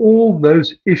 So all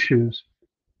those issues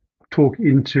talk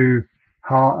into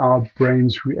how our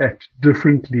brains react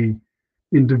differently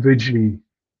individually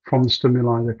from the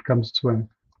stimuli that comes its way.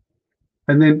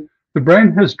 And then the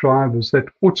brain has drivers that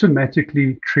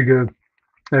automatically trigger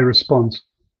a response,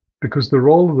 because the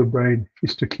role of the brain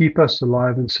is to keep us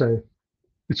alive and safe.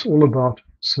 It's all about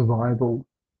survival.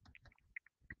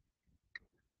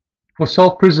 For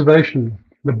self-preservation,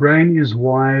 the brain is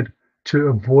wired to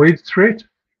avoid threat.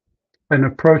 An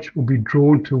approach will be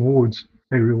drawn towards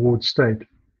a reward state.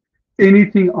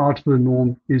 Anything out of the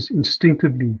norm is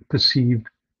instinctively perceived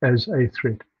as a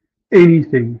threat.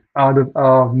 Anything out of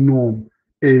our norm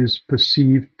is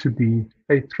perceived to be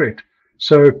a threat.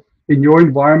 So in your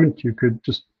environment, you could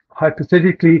just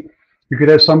hypothetically, you could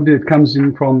have somebody that comes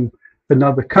in from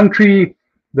another country.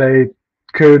 They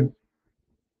could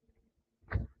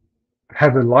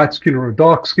have a light skin or a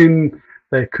dark skin.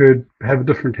 They could have a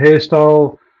different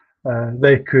hairstyle.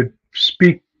 They could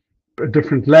speak a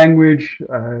different language.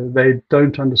 They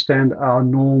don't understand our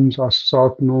norms, our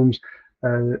societal norms.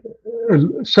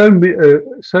 So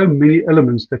many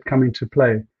elements that come into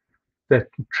play that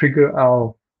trigger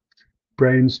our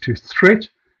brains to threat,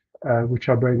 which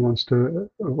our brain wants to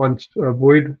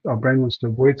avoid. Our brain wants to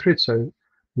avoid threat, so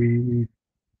we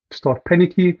start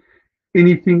panicky.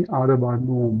 Anything out of our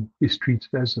norm is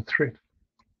treated as a threat.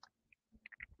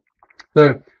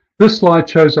 So this slide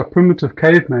shows our primitive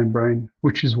caveman brain,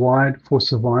 which is wired for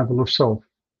survival of self.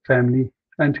 family,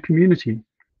 and community.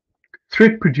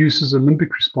 Threat produces a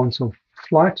limbic response of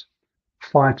flight,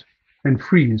 fight, and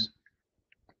freeze.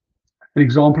 An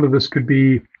example of this could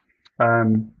be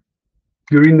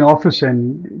you're in the office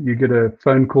and you get a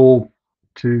phone call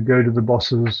to go to the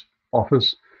boss's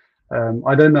office.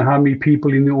 I don't know how many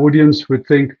people in the audience would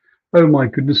think, oh my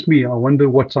goodness me, I wonder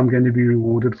what I'm going to be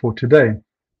rewarded for today.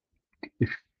 If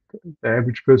the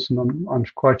average person, I'm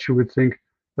quite sure, would think,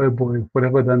 oh boy, what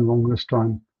have I done wrong this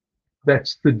time?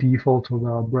 That's the default of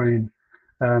our brain.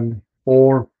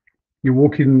 Or you're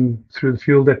walking through the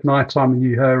field at night time and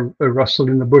you hear a rustle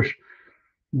in the bush.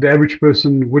 The average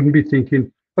person wouldn't be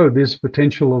thinking, oh, there's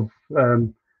potential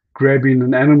of grabbing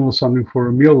an animal or something for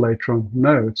a meal later on.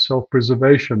 No, it's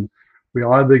self-preservation.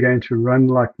 We're either going to run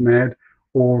like mad,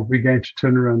 or we're going to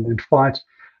turn around and fight,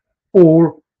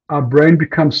 or our brain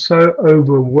becomes so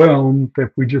overwhelmed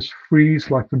that we just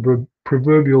freeze like the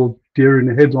proverbial deer in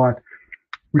the headlight.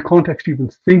 We can't actually even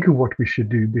think of what we should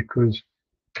do because,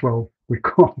 well, we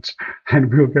can't.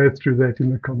 And we'll go through that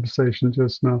in the conversation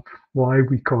just now, why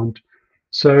we can't.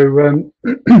 So,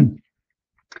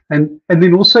 and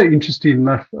then also interesting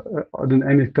enough, on an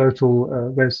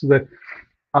anecdotal basis, that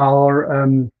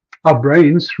our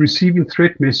brains receiving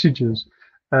threat messages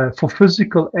for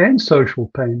physical and social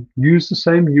pain use the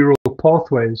same neural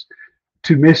pathways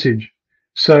to message.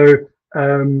 So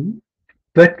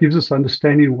that gives us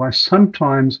understanding why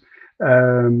sometimes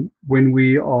when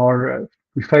we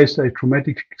face a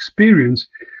traumatic experience,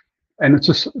 and it's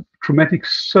a traumatic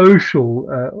social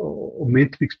or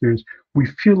mental experience, we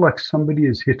feel like somebody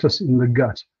has hit us in the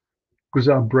gut because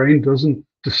our brain doesn't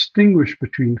distinguish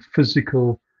between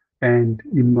physical and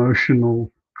emotional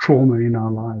trauma in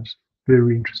our lives.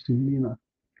 Very interesting, you know.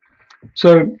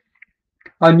 So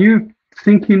our new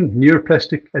thinking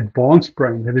neuroplastic advanced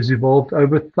brain that has evolved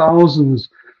over thousands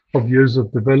of years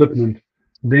of development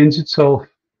lends itself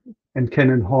and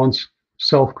can enhance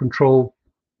self-control,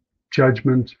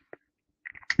 judgment,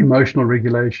 emotional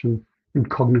regulation, and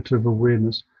cognitive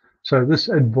awareness. So this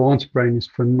advanced brain is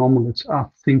phenomenal. It's our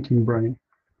thinking brain.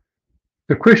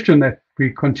 The question that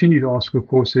we continue to ask, of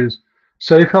course, is,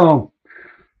 so if our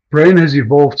brain has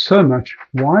evolved so much,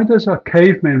 why does our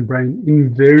caveman brain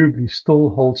invariably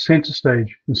still hold center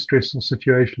stage in stressful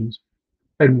situations?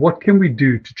 And what can we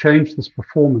do to change this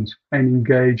performance and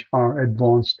engage our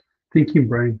advanced thinking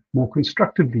brain more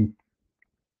constructively?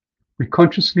 We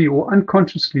consciously or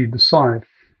unconsciously decide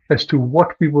as to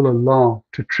what we will allow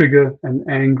to trigger an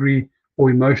angry or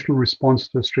emotional response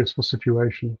to a stressful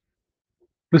situation.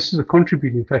 This is a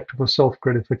contributing factor for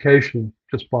self-gratification,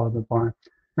 just by the by.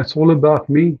 That's all about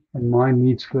me and my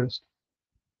needs first.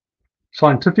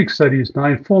 Scientific studies now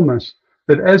inform us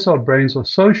that as our brains are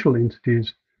social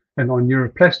entities and are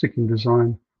neuroplastic in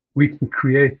design, we can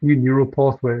create new neural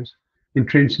pathways,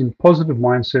 entrenching positive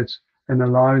mindsets and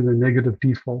allowing the negative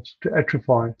defaults to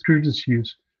atrophy through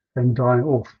disuse and die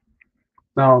off.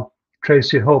 Now,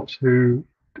 Tracy Helps, who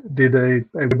did a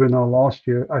webinar last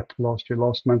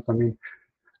month,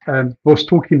 was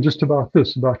talking just about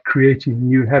this, about creating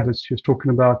new habits. She was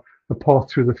talking about a path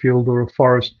through the field or a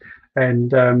forest,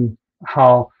 and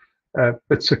how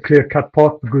it's a clear-cut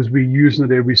path because we're using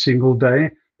it every single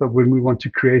day. But when we want to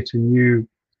create a new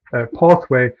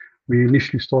pathway, we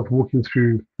initially start walking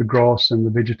through the grass and the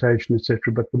vegetation,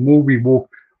 etc. But the more we walk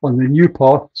on the new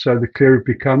path, so the clearer it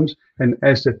becomes, and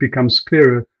as that becomes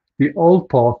clearer, the old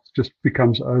path just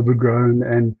becomes overgrown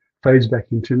and fades back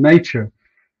into nature.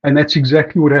 And that's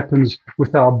exactly what happens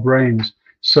with our brains.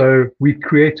 So we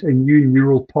create a new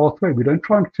neural pathway. We don't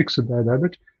try and fix a bad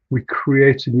habit. We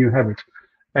create a new habit.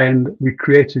 And we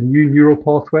create a new neural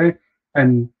pathway.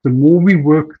 And the more we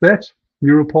work that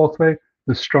neural pathway,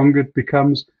 the stronger it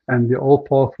becomes. And the old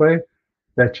pathway,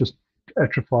 that just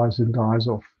atrophies and dies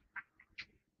off.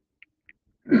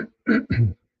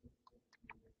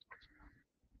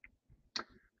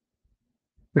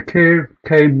 The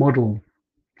K model.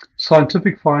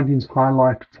 Scientific findings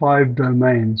highlight 5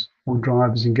 domains or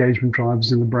drivers, engagement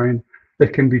drivers in the brain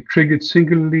that can be triggered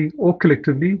singularly or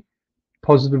collectively,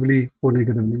 positively or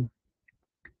negatively.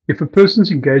 If a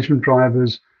person's engagement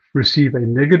drivers receive a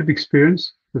negative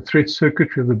experience, the threat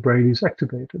circuitry of the brain is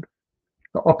activated.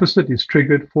 The opposite is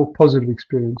triggered for positive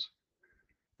experience.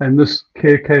 And this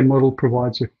K model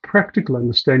provides a practical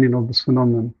understanding of this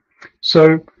phenomenon.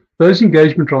 So those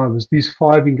engagement drivers, these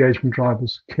 5 engagement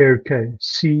drivers, K,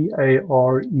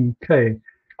 C-A-R-E-K,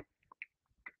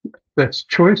 that's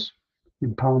choice,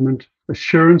 empowerment,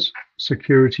 assurance,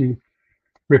 security,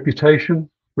 reputation,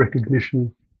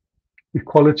 recognition,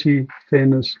 equality,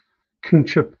 fairness,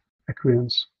 kinship,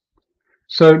 acquiescence.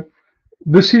 So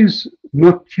this is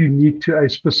not unique to a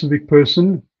specific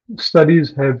person.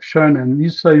 studies have shown, and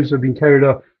these studies have been carried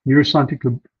out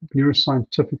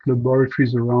neuroscientific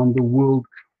laboratories around the world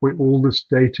where all this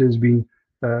data has been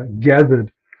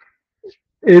gathered.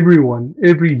 Everyone,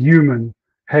 every human,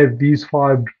 have these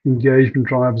 5 engagement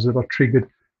drivers that are triggered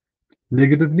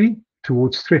negatively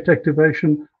towards threat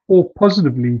activation or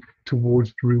positively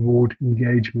towards reward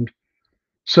engagement.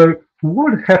 So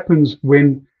what happens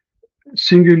when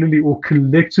singularly or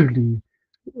collectively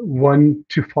 1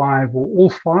 to 5 or all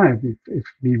 5, if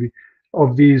maybe,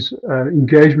 of these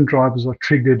engagement drivers are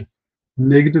triggered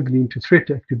negatively into threat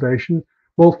activation?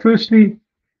 Well, firstly,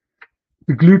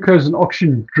 the glucose and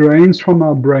oxygen drains from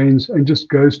our brains and just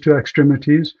goes to our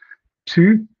extremities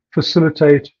to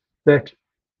facilitate that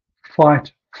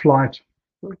fight, flight,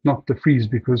 not the freeze.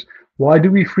 Because why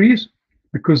do we freeze?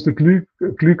 Because the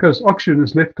glucose oxygen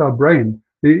has left our brain.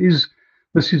 This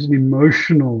is an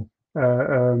emotional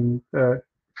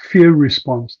fear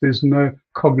response. There's no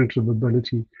cognitive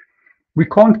ability. We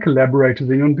can't collaborate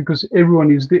with anyone because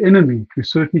everyone is the enemy. We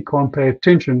certainly can't pay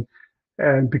attention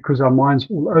because our mind's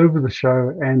all over the show,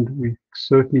 and we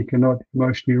certainly cannot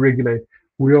emotionally regulate.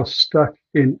 We are stuck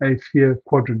in a fear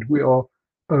quadrant. We are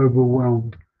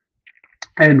overwhelmed.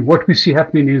 And what we see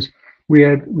happening is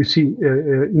we see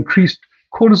increased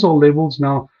cortisol levels.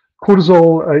 Now,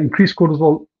 increased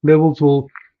cortisol levels will,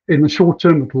 in the short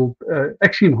term, it will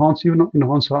actually enhance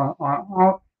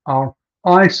our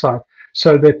eyesight,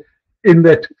 so that in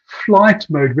that flight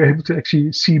mode, we're able to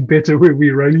actually see better where we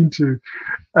run into.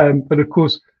 But of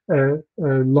course,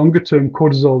 longer term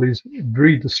cortisol is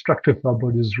very destructive for our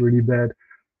bodies, really bad,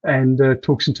 and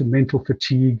talks into mental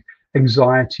fatigue,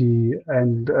 anxiety,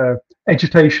 and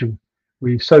agitation.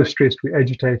 We're so stressed, we're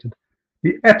agitated.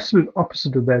 The absolute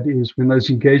opposite of that is when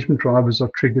those engagement drivers are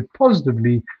triggered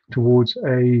positively towards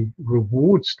a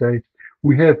reward state,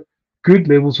 we have good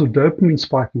levels of dopamine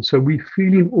spiking. So we're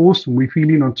feeling awesome. We're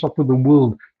feeling on top of the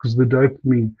world because of the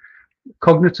dopamine.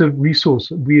 Cognitive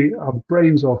resource. Our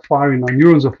brains are firing, our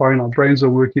neurons are firing, our brains are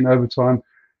working overtime.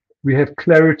 We have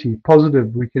clarity,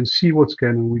 positive. We can see what's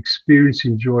going on. We're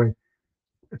experiencing joy.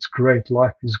 It's great.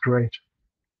 Life is great.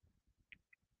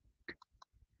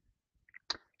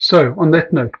 So on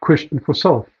that note, question for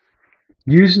self.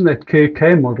 Using that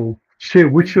KK model, share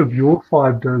which of your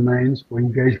 5 domains or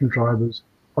engagement drivers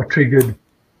are triggered,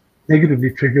 negatively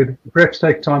triggered. Perhaps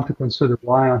take time to consider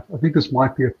why. I think this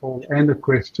might be a poll and a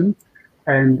question.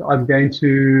 And I'm going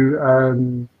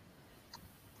to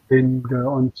then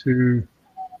go on to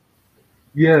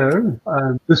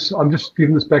I'm just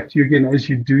giving this back to you again as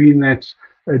you're doing that,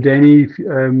 Danny.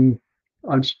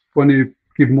 I just want to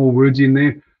give more words in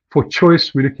there. For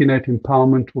choice, we're looking at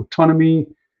empowerment, autonomy.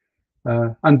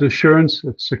 Under assurance,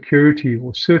 it's security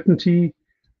or certainty.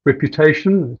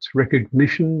 Reputation, it's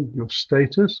recognition, your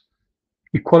status.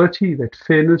 Equality, that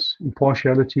fairness.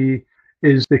 Impartiality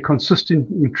is the consistent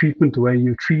in treatment, the way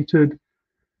you're treated.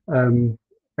 And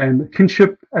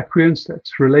kinship, acquiescence,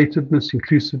 that's relatedness,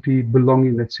 inclusivity,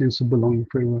 belonging, that sense of belonging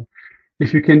for everyone.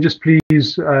 If you can just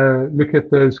please look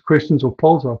at those questions or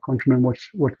polls. I can't remember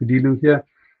what we're dealing with here.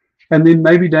 And then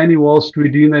maybe, Danny, whilst we're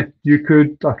doing that,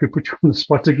 I could put you on the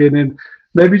spot again and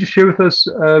maybe just share with us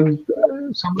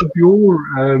some of your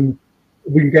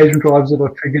engagement drivers that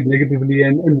are triggered negatively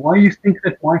and why you think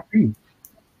that might be.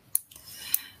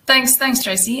 Thanks,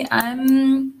 Tracy.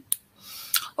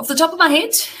 Off the top of my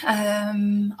head,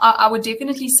 I would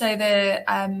definitely say the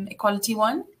equality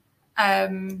one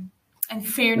and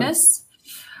fairness.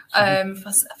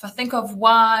 If I think of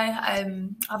why,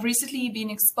 I've recently been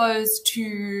exposed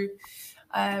to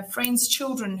friends'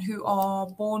 children who are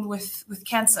born with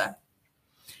cancer.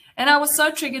 And I was so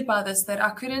triggered by this that I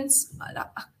couldn't,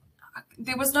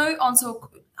 there was no answer.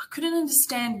 I couldn't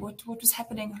understand what was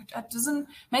happening. It doesn't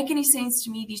make any sense to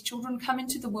me. These children come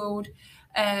into the world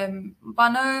by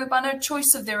no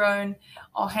choice of their own,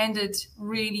 are handed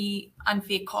really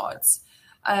unfair cards.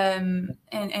 And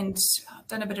I've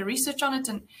done a bit of research on it,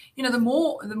 and the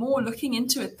more looking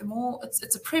into it, the more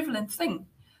it's a prevalent thing.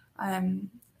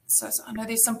 So I know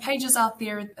there's some pages out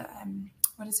there.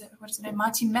 What is it name?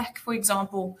 Mighty Mac, for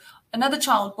example, another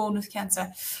child born with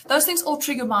cancer. Those things all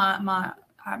trigger my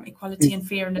equality and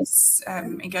fairness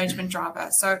engagement driver.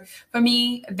 So for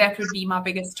me, that would be my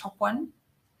biggest top one.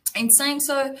 In saying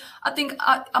so, I think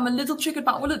I'm a little triggered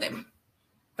by all of them.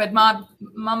 But my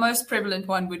most prevalent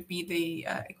one would be the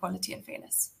equality and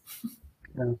fairness.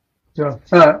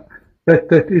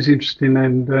 That is interesting,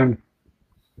 and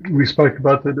we spoke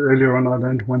about that earlier on. I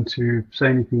don't want to say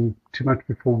anything too much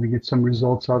before we get some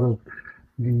results out of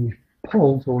the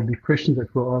polls or the questions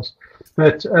that were asked.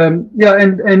 But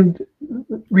and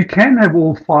we can have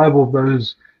all 5 of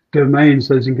those domains,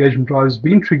 those engagement drivers,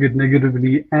 being triggered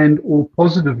negatively and or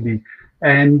positively.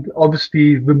 And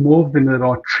obviously, the more of them that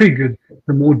are triggered,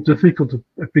 the more difficult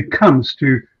it becomes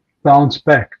to bounce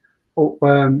back. Or,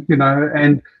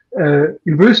 and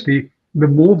inversely, the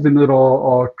more of them that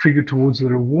are triggered towards the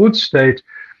reward state,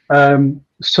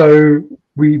 so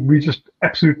we just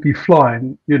absolutely fly.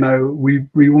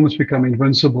 We almost become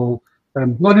invincible,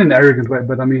 not in an arrogant way,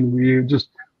 but I mean, we just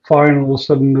firing on all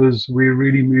cylinders. We're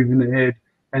really moving ahead,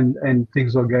 and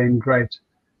things are going great.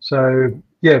 So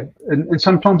yeah, and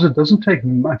sometimes it doesn't take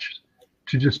much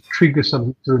to just trigger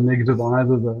something to the negative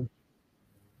either, though.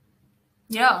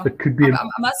 Yeah, it could be.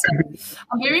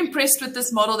 I'm very impressed with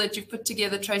this model that you've put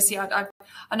together, Tracy. I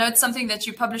know it's something that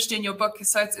you published in your book,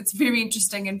 so it's very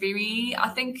interesting and very, I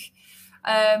think,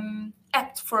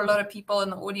 apt for a lot of people in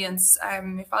the audience.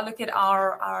 If I look at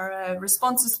our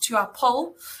responses to our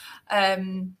poll,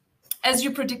 as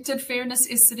you predicted, fairness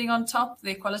is sitting on top.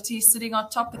 The equality is sitting on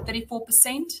top at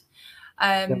 34%.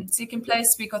 Second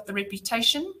place, we got the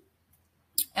reputation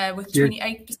with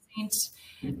 28%.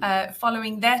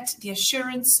 Following that, the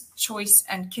assurance, choice,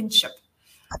 and kinship.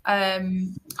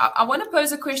 I want to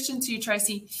pose a question to you,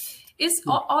 Tracy.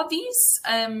 Are these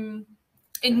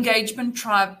engagement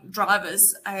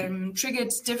drivers triggered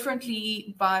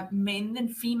differently by men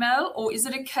and female, or is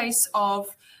it a case of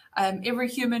every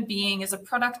human being is a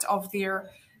product of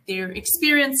their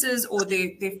experiences or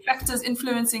their factors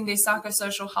influencing their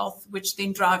psychosocial health, which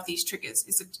then drive these triggers?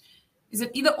 Is it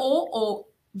either or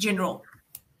general?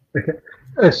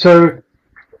 Okay, so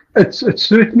it's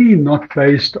certainly not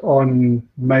based on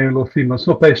male or female. It's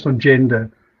not based on gender.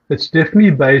 It's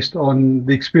definitely based on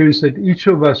the experience that each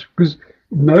of us, because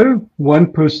no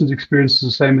one person's experience is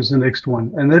the same as the next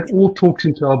one, and that all talks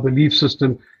into our belief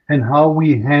system and how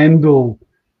we handle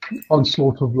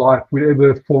onslaught of life,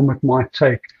 whatever form it might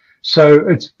take. So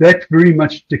it's that very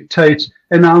much dictates,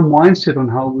 and our mindset on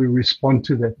how we respond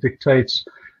to that dictates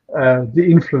the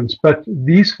influence. But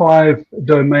these 5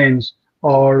 domains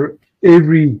are,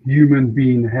 every human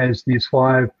being has these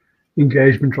 5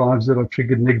 engagement drives that are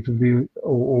triggered negatively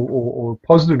or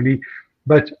positively.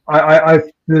 But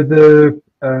the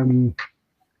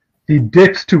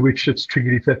depth to which it's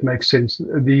triggered, if that makes sense,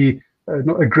 the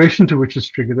aggression to which it's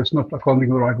triggered, that's not, I can't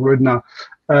think of the right word now,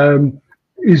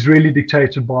 is really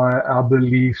dictated by our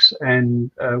beliefs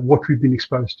and what we've been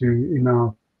exposed to in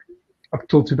our, up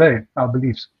till today, our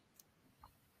beliefs.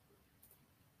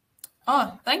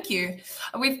 Oh, thank you.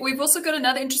 We've also got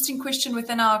another interesting question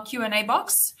within our Q&A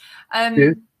box.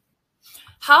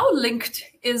 How linked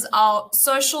is our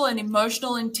social and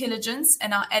emotional intelligence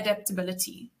and our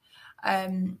adaptability?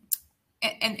 And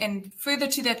further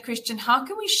to that question, how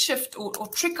can we shift or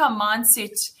trick our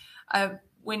mindset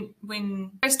when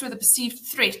faced with a perceived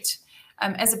threat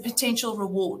as a potential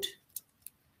reward?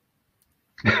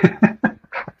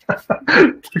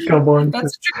 Come on.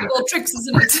 That's trickable tricks,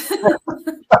 isn't it?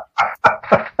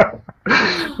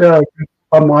 Yeah,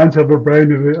 our minds have a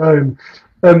brain of their own.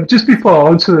 Just before I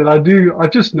answer that, I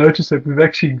just noticed that we've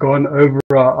actually gone over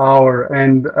our hour,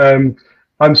 and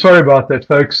I'm sorry about that,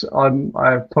 folks.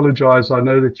 I apologize. I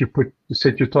know that you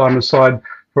set your time aside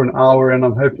for an hour, and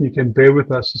I'm hoping you can bear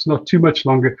with us. It's not too much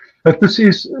longer, but this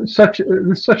is such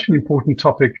an important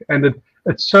topic, and it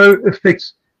so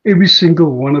affects every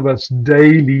single one of us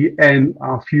daily and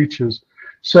our futures.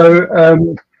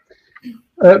 So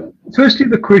firstly,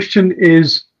 the question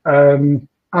is, our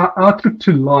outlook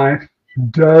to life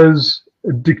does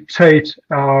dictate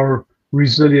our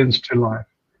resilience to life.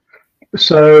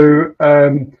 So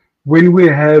when we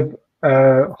have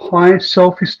high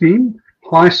self-esteem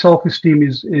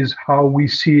is how we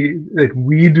see that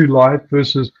we do life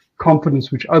versus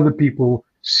confidence, which other people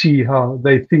see how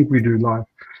they think we do life.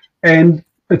 And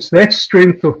it's that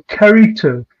strength of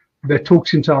character that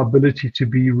talks into our ability to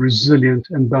be resilient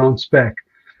and bounce back.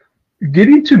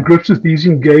 Getting to grips with these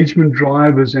engagement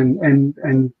drivers and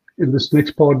in this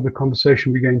next part of the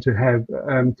conversation we're going to have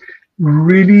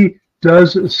really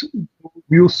does,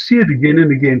 we'll see it again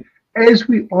and again. As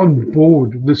we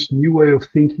onboard this new way of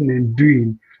thinking and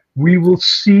doing, we will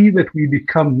see that we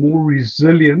become more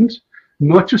resilient,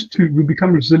 we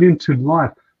become resilient to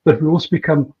life, but we also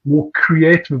become more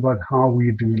creative about how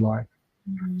we do life.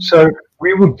 Mm-hmm. So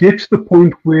we will get to the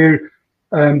point where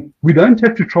we don't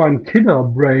have to try and kid our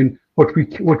brain. What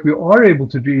we are able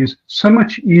to do is so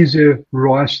much easier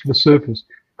rise to the surface,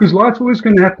 because life's always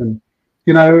going to happen.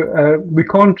 We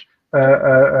can't.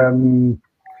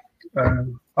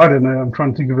 I don't know. I'm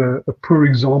trying to think of a poor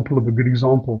example of a good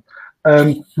example.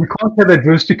 We can't have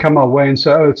adversity come our way and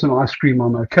say, "Oh, it's an ice cream.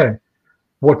 I'm okay."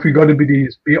 What we got to be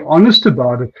is be honest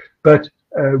about it, but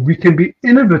we can be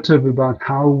innovative about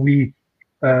how we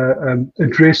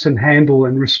address and handle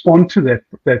and respond to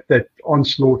that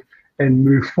onslaught and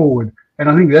move forward. And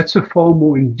I think that's a far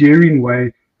more endearing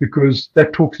way, because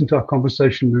that talks into our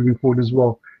conversation moving forward as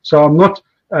well. So I'm not,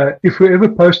 if we ever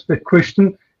post that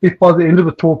question, if by the end of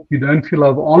the talk you don't feel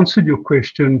I've answered your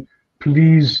question,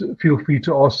 please feel free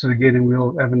to ask it again and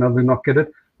we'll have another knock at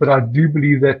it. But I do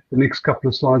believe that the next couple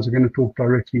of slides are going to talk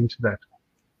directly into that.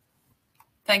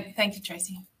 Thank you,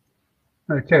 Tracy.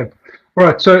 Okay. All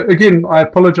right. So again, I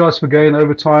apologize for going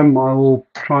over time. I will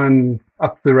try and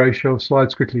up the ratio of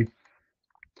slides quickly.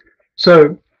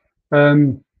 So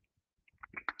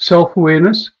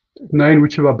self-awareness, knowing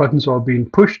which of our buttons are being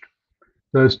pushed,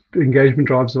 those engagement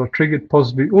drives that are triggered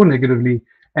positively or negatively,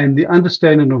 and the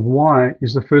understanding of why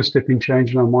is the first step in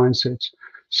changing our mindsets.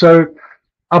 So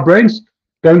our brains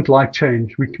don't like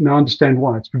change. We can now understand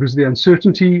why. It's because the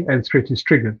uncertainty and threat is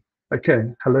triggered.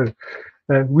 Okay, hello.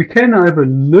 We can, however,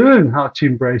 learn how to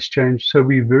embrace change so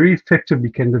we very effectively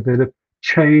can develop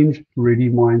change-ready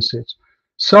mindsets.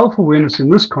 Self-awareness in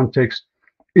this context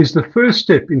is the first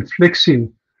step in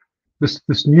flexing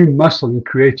this new muscle in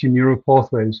creating neural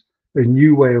pathways, a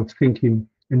new way of thinking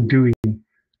and doing.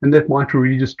 And that might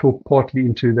really just talk partly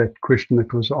into that question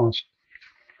that was asked.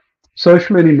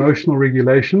 Social and emotional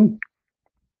regulation.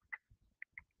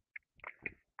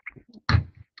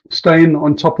 Staying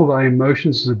on top of our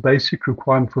emotions is a basic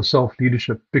requirement for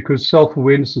self-leadership, because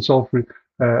self-awareness and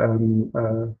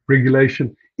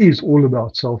self-regulation is all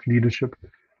about self-leadership.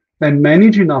 And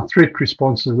managing our threat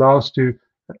responses allows us to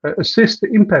assess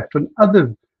the impact on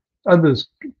others'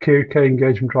 care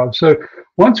engagement drives. So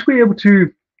once we're able to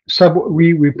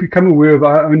we become aware of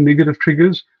our own negative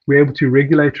triggers, we're able to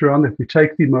regulate around that, we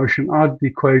take the emotion out of the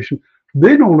equation,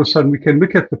 then all of a sudden we can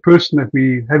look at the person that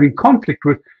we're having conflict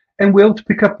with, and we're able to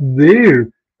pick up their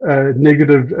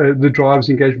the drives,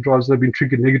 engagement drives that have been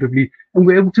triggered negatively, and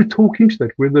we're able to talk into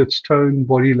that, whether it's tone,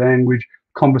 body language,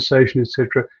 conversation,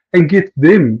 etc., and get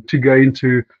them to go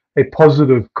into a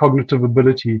positive cognitive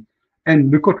ability.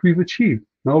 And look what we've achieved.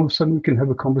 Now all of a sudden we can have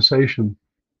a conversation.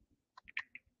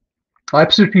 I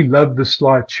absolutely love this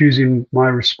slide, choosing my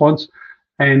response.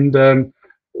 And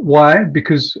why?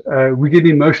 Because we get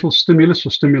emotional stimulus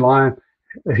or stimuli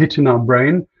hit in our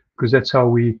brain, because that's how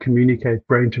we communicate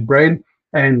brain to brain.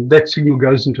 And that signal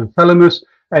goes into the thalamus,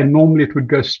 and normally it would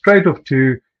go straight off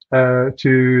to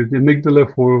the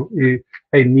amygdala for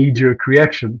a knee-jerk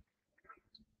reaction.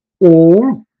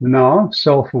 Or now,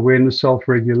 self-awareness,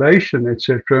 self-regulation,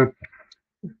 etc.,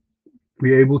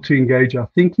 we're able to engage our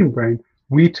thinking brain.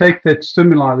 We take that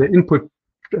stimuli, the input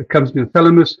comes into the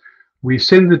thalamus, we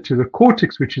send it to the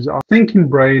cortex, which is our thinking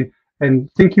brain,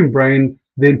 and thinking brain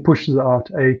then pushes out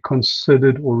a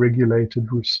considered or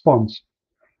regulated response.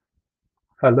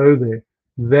 Hello there.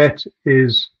 That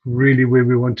is really where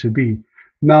we want to be.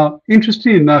 Now,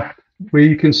 interestingly enough, where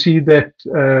you can see that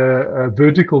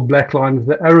vertical black line with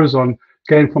the arrows on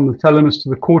going from the thalamus to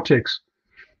the cortex,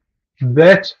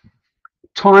 that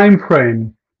time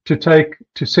frame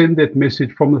to send that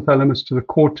message from the thalamus to the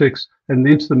cortex and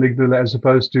then to the amygdala, as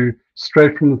opposed to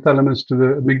straight from the thalamus to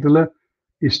the amygdala,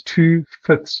 is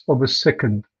 2/5 of a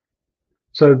second.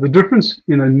 So the difference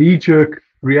in a knee-jerk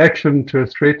reaction to a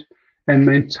threat and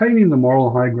maintaining the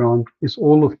moral high ground is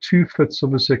all of 2/5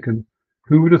 of a second.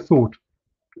 Who would have thought?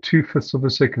 2/5 of a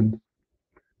second.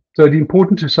 So it's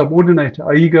important to subordinate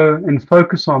our ego and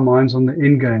focus our minds on the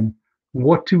end game.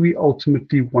 What do we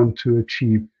ultimately want to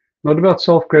achieve? Not about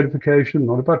self-gratification,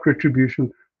 not about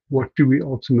retribution. What do we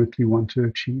ultimately want to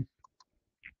achieve?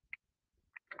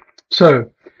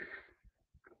 So,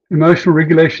 emotional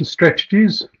regulation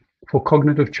strategies for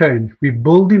cognitive change. We're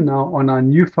building now on our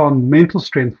newfound mental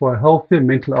strength for a healthier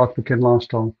mental outlook and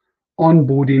lifestyle,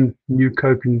 onboarding new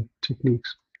coping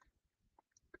techniques.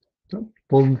 So,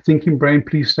 will the thinking brain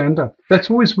please stand up?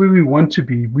 That's always where we want to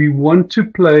be. We want to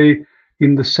play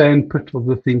in the sandpit of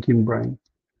the thinking brain.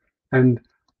 And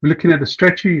we're looking at a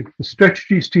strategy. The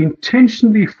strategy is to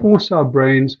intentionally force our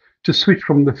brains to switch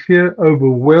from the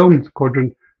fear-overwhelmed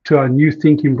quadrant to our new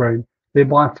thinking brain,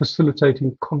 thereby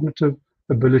facilitating cognitive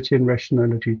ability and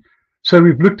rationality. So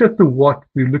we've looked at the what,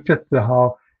 we've looked at the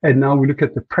how, and now we look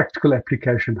at the practical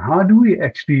application. How do we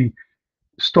actually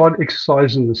start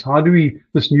exercising this? How do we,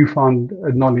 this newfound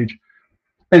knowledge?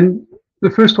 And the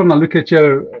first one I look at,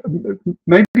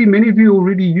 maybe many of you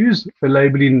already use the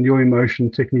labeling your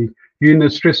emotion technique. You're in a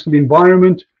stressful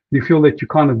environment, you feel that you're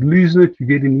kind of losing it, you're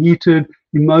getting heated,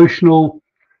 emotional,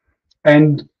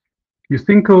 and you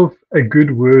think of a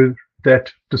good word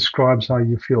that describes how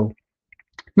you feel.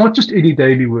 Not just any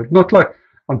daily word, not like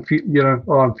I'm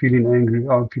feeling angry,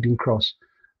 or I'm feeling cross.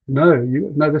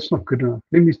 No, that's not good enough.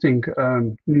 Let me think.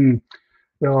 Am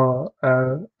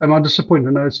I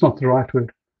disappointed? No, it's not the right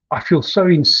word. I feel so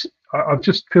I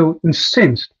just feel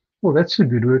incensed. Well, that's a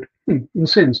good word.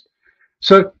 Incensed.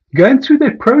 So going through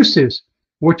that process,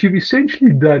 what you've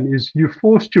essentially done is you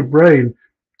forced your brain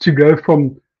to go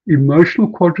from emotional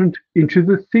quadrant into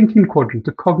the thinking quadrant,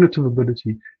 the cognitive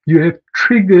ability. You have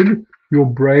triggered your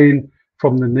brain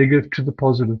from the negative to the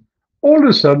positive. All of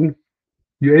a sudden,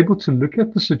 you're able to look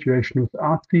at the situation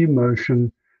without the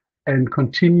emotion and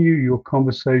continue your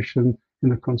conversation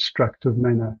in a constructive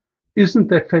manner. Isn't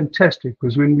that fantastic?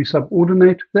 Because when we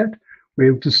subordinate that, we're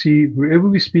able to see whoever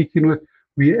we're speaking with,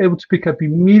 we're able to pick up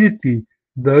immediately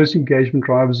those engagement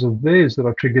drivers of theirs that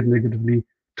are triggered negatively,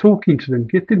 talking to them,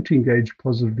 get them to engage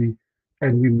positively,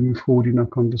 and we move forward in our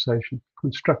conversation,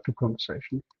 constructive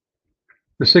conversation.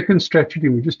 The second strategy,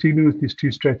 and we're just dealing with these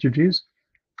two strategies,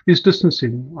 is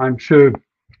distancing. I'm sure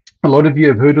a lot of you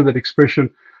have heard of that expression.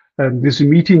 There's a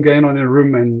meeting going on in a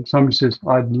room and somebody says,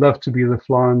 I'd love to be the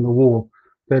fly on the wall.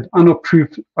 That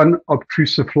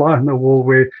unobtrusive fly on the wall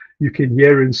where you can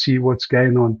hear and see what's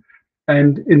going on.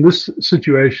 And in this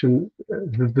situation,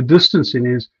 the distancing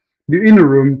is you're in a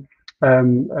room,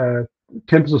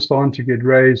 tempers are starting to get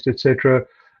raised, etc.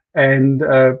 And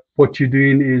what you're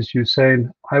doing is you're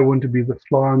saying, I want to be the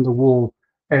fly on the wall.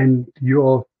 And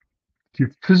you're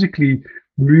physically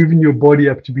moving your body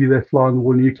up to be that fly on the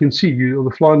wall. And you can see you're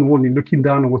the fly on the wall and you're looking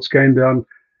down on what's going down.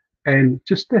 And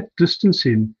just that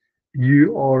distancing,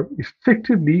 you are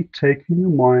effectively taking your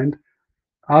mind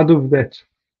out of that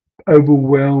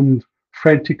overwhelmed,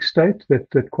 frantic state, that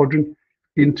quadrant,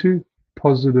 into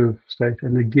positive state.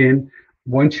 And again,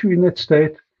 once you're in that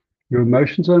state, your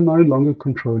emotions are no longer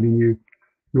controlling you.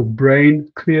 Your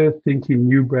brain, clear thinking,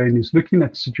 new brain, is looking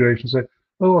at the situation and saying,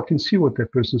 oh, I can see what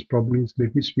that person's problem is.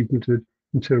 Let me speak into it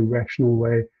into a rational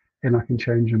way, and I can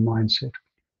change your mindset.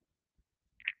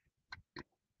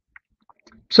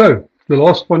 So the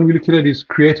last one we're looking at is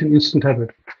create an instant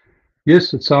habit.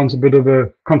 Yes, it sounds a bit of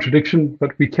a contradiction,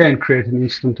 but we can create an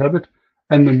instant habit.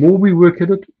 And the more we work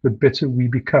at it, the better we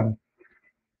become.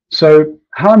 So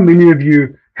how many of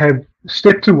you have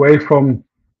stepped away from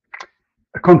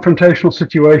a confrontational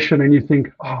situation and you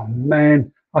think, oh man,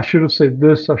 I should have said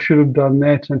this, I should have done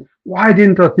that, and why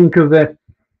didn't I think of that?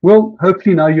 Well,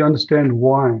 hopefully now you understand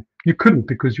why. You couldn't,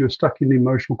 because you're stuck in the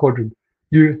emotional quadrant.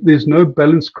 There's no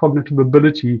balanced cognitive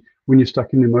ability when you're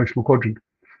stuck in the emotional quadrant.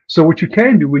 So what you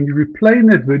can do when you replay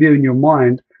that video in your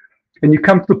mind and you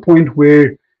come to the point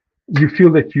where you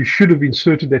feel that you should have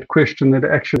inserted that question, that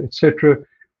action, etc.,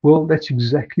 well, that's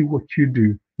exactly what you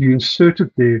do. You insert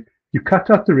it there, you cut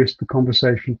out the rest of the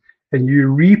conversation, and you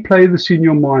replay this in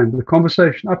your mind, the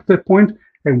conversation up to that point,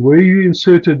 and where you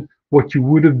inserted what you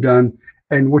would have done,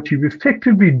 and what you've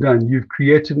effectively done, you've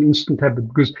created an instant habit.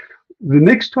 Because the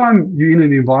next time you're in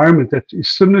an environment that is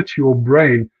similar to your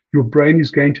brain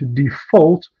is going to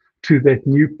default to that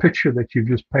new picture that you've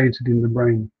just painted in the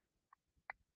brain.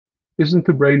 Isn't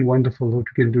the brain wonderful what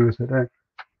you can do with it? Eh?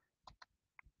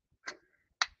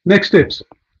 Next steps.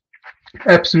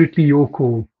 Absolutely your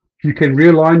call. You can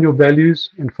realign your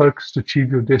values and focus to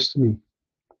achieve your destiny.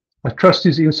 I trust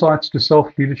these insights to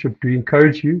self-leadership to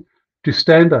encourage you to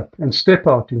stand up and step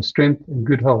out in strength and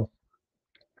good health.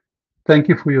 Thank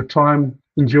you for your time.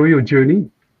 Enjoy your journey.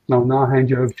 I'll now hand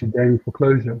you over to Danny for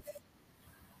closure.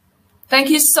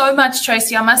 Thank you so much,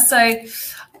 Tracy. I must say,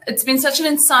 it's been such an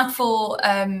insightful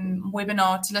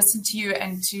webinar to listen to you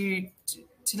and to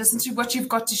listen to what you've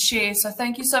got to share. So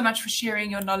thank you so much for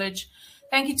sharing your knowledge.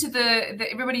 Thank you to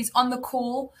everybody's on the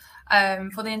call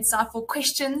for the insightful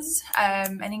questions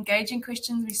and engaging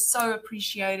questions. We so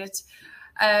appreciate it.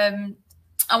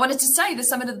 I wanted to say that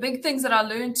some of the big things that I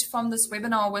learned from this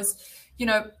webinar was, you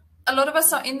know, a lot of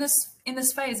us are in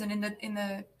this phase and in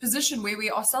the position where we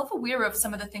are self-aware of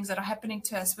some of the things that are happening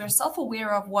to us. We're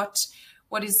self-aware of what's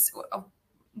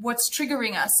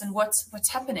triggering us and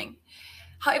what's happening.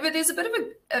 However, there's a bit of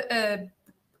a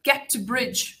gap to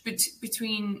bridge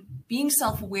between being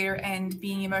self-aware and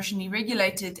being emotionally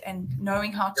regulated and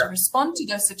knowing how to respond to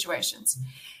those situations.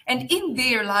 And in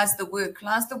there lies the work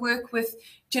with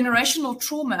generational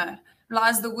trauma,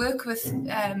 lies the work with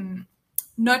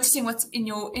noticing what's in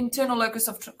your internal locus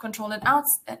of control and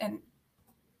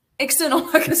external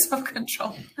locus of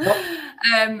control.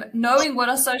 Knowing what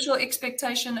are social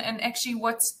expectation and actually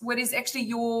what is actually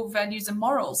your values and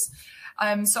morals.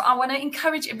 So I want to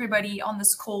encourage everybody on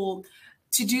this call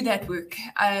to do that work.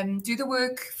 Do the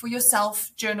work for yourself,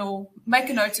 journal, make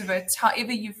a note of it,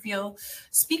 however you feel.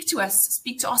 Speak to us,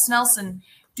 speak to Os Nelson.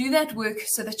 Do that work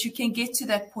so that you can get to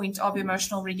that point of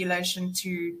emotional regulation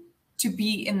to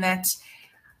be in that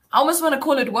I almost want to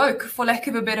call it woke, for lack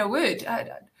of a better word. I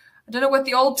don't know what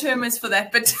the old term is for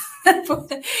that, but for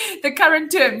the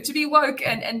current term, to be woke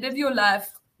and live your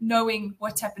life knowing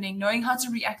what's happening, knowing how to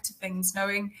react to things,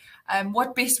 knowing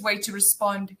what best way to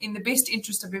respond in the best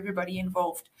interest of everybody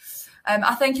involved.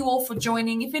 I thank you all for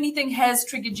joining. If anything has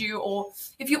triggered you, or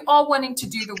if you are wanting to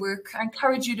do the work, I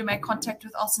encourage you to make contact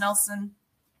with Os Nelson.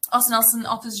 Os Nelson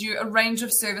offers you a range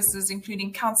of services,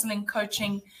 including counseling,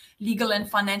 coaching, legal and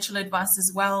financial advice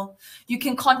as well. You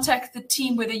can contact the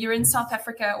team, whether you're in South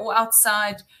Africa or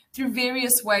outside, through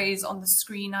various ways on the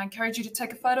screen. I encourage you to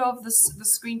take a photo of the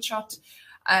screenshot.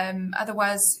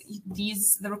 Otherwise,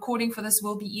 the recording for this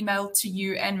will be emailed to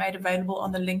you and made available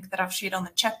on the link that I've shared on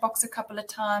the chat box a couple of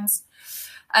times.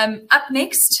 Up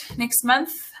next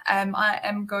month, I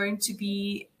am going to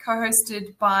be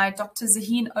co-hosted by Dr.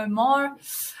 Zaheen Omar.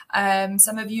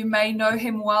 Some of you may know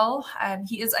him well.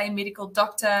 He is a medical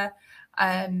doctor,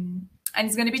 and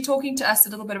he's going to be talking to us a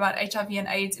little bit about HIV and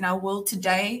AIDS in our world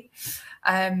today.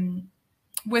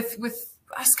 With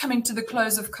us coming to the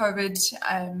close of COVID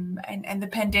and the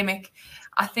pandemic,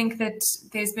 I think that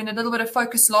there's been a little bit of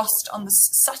focus lost on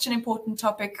such an important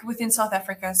topic within South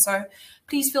Africa. So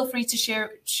please feel free to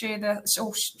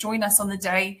join us on the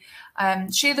day.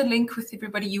 Share the link with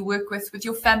everybody you work with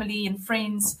your family and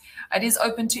friends. It is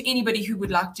open to anybody who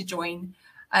would like to join.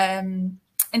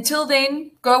 Until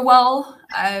then, go well.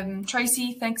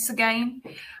 Tracy, thanks again.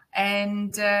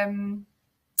 And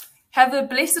have a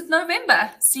blessed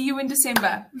November. See you in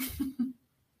December.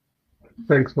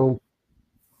 Thanks all.